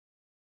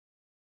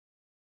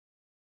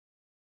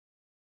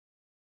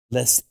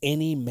 lest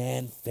any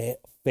man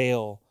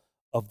fail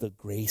of the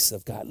grace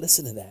of God.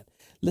 Listen to that.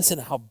 Listen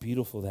to how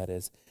beautiful that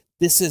is.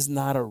 This is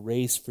not a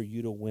race for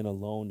you to win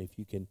alone if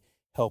you can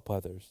help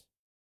others.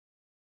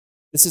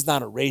 This is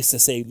not a race to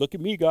say, look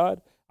at me,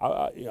 God.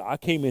 I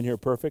came in here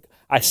perfect.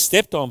 I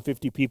stepped on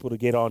 50 people to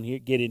get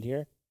in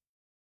here.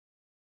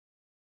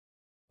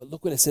 But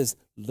look what it says,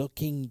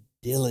 looking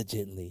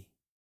diligently.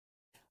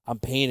 I'm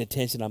paying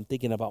attention. I'm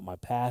thinking about my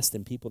past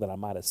and people that I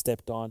might have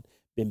stepped on,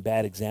 been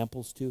bad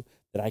examples to,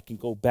 that I can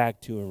go back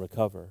to and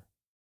recover.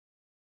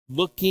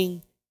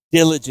 Looking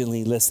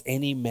diligently, lest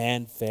any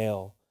man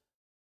fail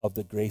of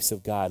the grace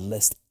of God,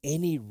 lest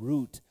any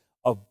root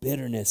of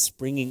bitterness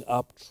springing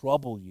up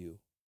trouble you,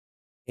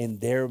 and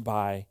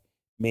thereby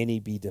many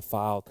be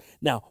defiled.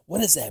 Now,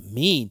 what does that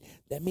mean?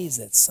 That means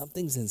that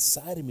something's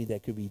inside of me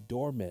that could be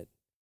dormant,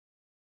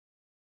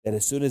 that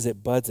as soon as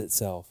it buds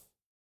itself,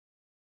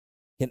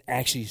 can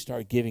actually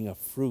start giving a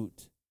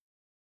fruit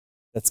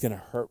that's going to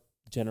hurt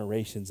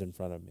generations in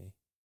front of me.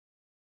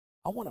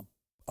 I want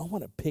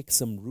to pick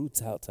some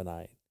roots out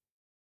tonight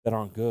that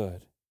aren't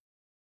good.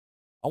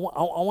 I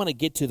want to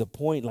get to the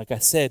point. Like I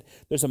said,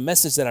 there's a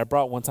message that I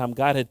brought one time.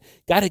 God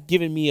had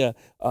given me a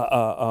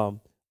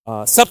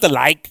something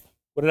like,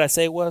 what did I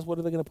say it was? What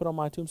are they going to put on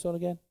my tombstone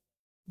again?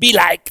 Be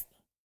like.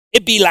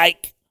 It be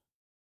like.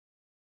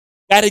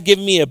 God had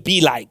given me a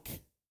be like.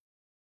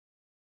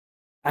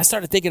 I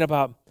started thinking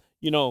about,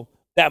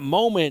 that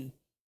moment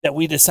that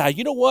we decide,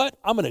 you know what?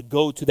 I'm going to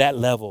go to that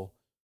level.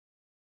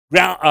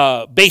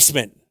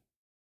 Basement.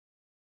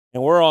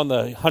 And we're on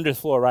the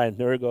 100th floor, right?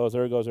 There it goes.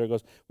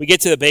 We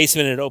get to the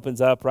basement and it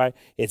opens up, right?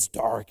 It's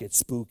dark, it's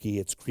spooky,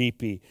 it's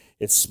creepy,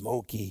 it's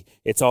smoky,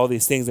 it's all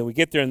these things. And we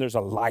get there and there's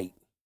a light.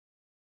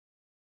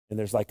 And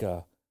there's like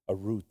a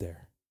root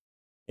there.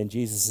 And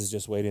Jesus is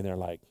just waiting there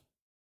like,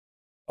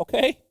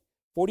 okay,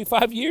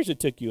 45 years it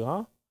took you,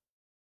 huh?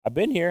 I've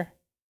been here.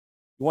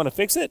 You want to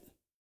fix it?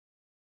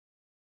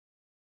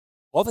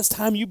 All this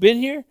time you've been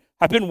here?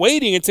 I've been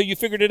waiting until you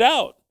figured it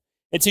out,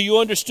 until you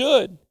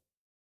understood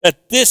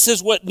that this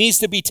is what needs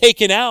to be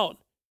taken out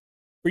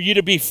for you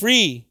to be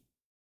free,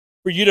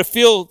 for you to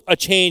feel a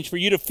change, for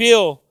you to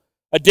feel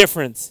a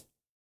difference.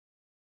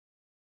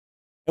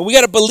 And we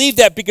got to believe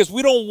that because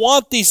we don't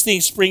want these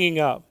things springing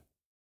up.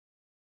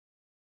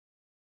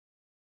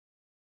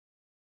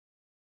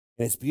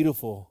 And it's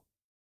beautiful.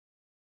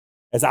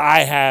 As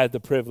I had the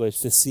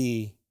privilege to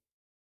see,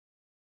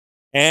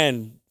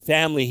 and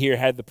family here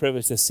had the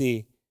privilege to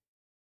see,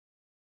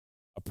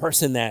 a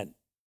person that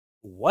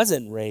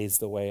wasn't raised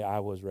the way I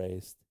was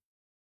raised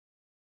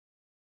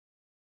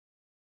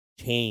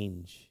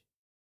change,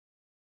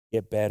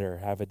 get better,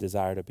 have a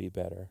desire to be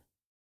better.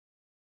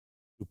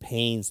 Through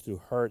pains,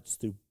 through hurts,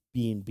 through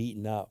being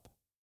beaten up.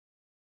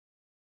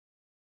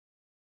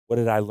 What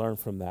did I learn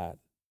from that?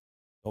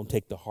 Don't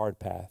take the hard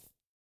path.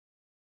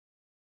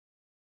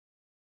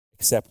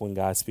 Except when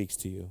God speaks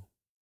to you.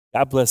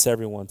 God bless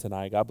everyone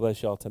tonight. God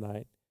bless y'all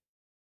tonight.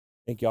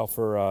 Thank y'all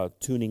for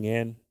tuning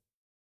in.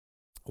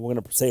 We're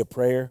going to say a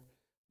prayer.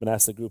 I'm going to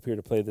ask the group here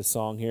to play this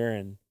song here,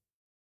 and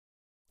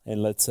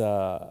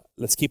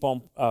let's keep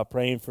on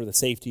praying for the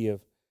safety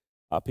of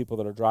people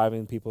that are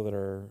driving, people that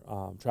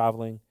are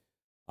traveling,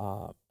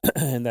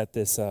 and that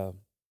this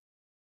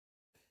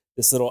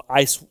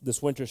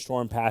winter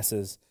storm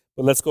passes.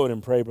 But let's go ahead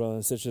and pray, brothers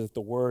and sisters, that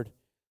the word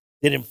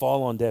didn't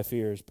fall on deaf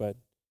ears, but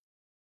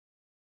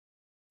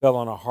fell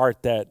on a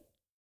heart that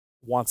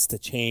wants to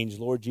change.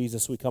 Lord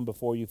Jesus, we come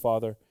before you,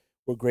 Father.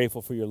 We're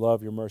grateful for your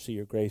love, your mercy,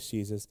 your grace,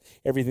 Jesus.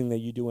 Everything that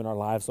you do in our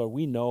lives, Lord.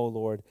 We know,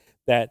 Lord,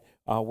 that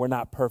we're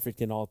not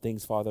perfect in all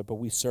things, Father, but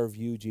we serve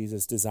you,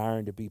 Jesus,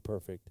 desiring to be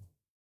perfect.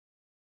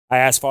 I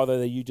ask, Father,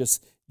 that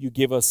you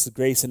give us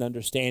grace and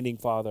understanding,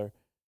 Father,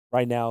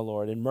 right now,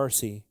 Lord, and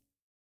mercy.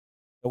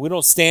 That we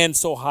don't stand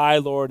so high,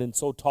 Lord, and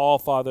so tall,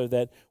 Father,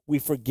 that we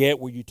forget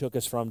where you took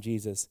us from,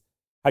 Jesus.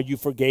 how you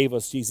forgave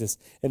us, Jesus,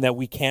 and that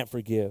we can't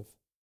forgive.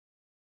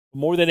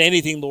 More than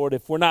anything, Lord,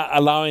 if we're not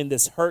allowing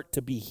this hurt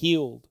to be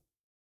healed,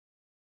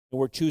 and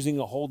we're choosing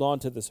to hold on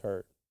to this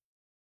hurt,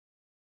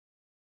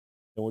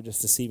 then we're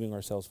just deceiving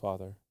ourselves,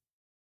 Father.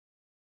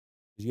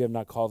 Because you have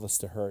not called us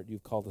to hurt,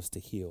 you've called us to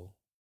heal.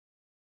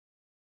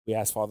 We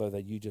ask, Father,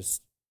 that you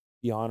just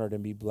be honored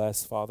and be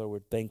blessed, Father. We're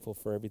thankful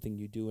for everything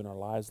you do in our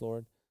lives,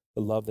 Lord,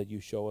 the love that you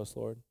show us,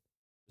 Lord,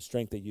 the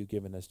strength that you've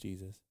given us,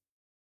 Jesus.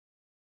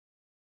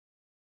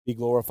 Be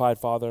glorified,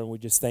 Father, and we're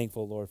just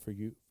thankful, Lord, for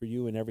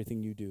you and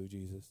everything you do,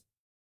 Jesus.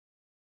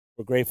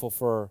 We're grateful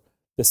for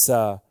this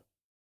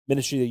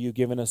ministry that you've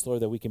given us,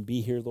 Lord, that we can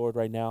be here, Lord,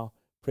 right now,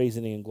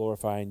 praising and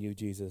glorifying you,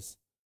 Jesus.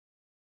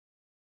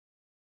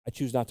 I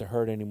choose not to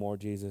hurt anymore,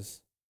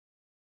 Jesus,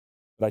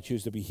 but I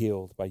choose to be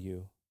healed by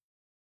you.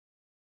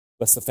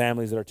 Bless the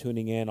families that are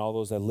tuning in, all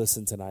those that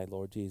listen tonight,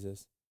 Lord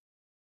Jesus.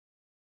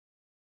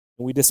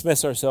 And we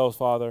dismiss ourselves,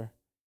 Father,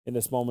 in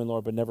this moment,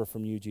 Lord, but never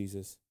from you,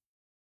 Jesus.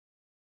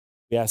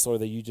 We ask,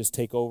 Lord, that you just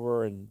take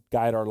over and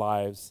guide our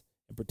lives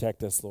and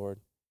protect us, Lord,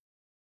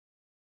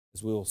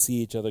 as we will see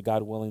each other,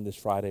 God willing, this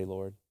Friday,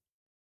 Lord,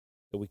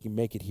 that we can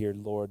make it here,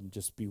 Lord, and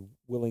just be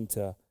willing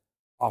to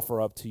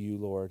offer up to you,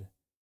 Lord,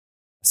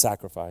 a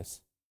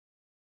sacrifice.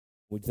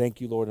 We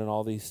thank you, Lord, in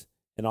all this.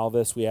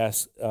 We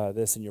ask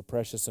this in your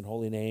precious and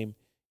holy name,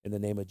 in the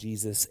name of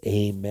Jesus.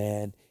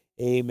 Amen.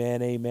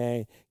 Amen.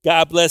 Amen.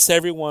 God bless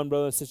everyone,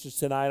 brothers and sisters,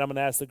 tonight. I'm going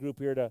to ask the group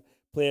here to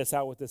play us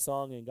out with this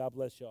song, and God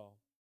bless y'all.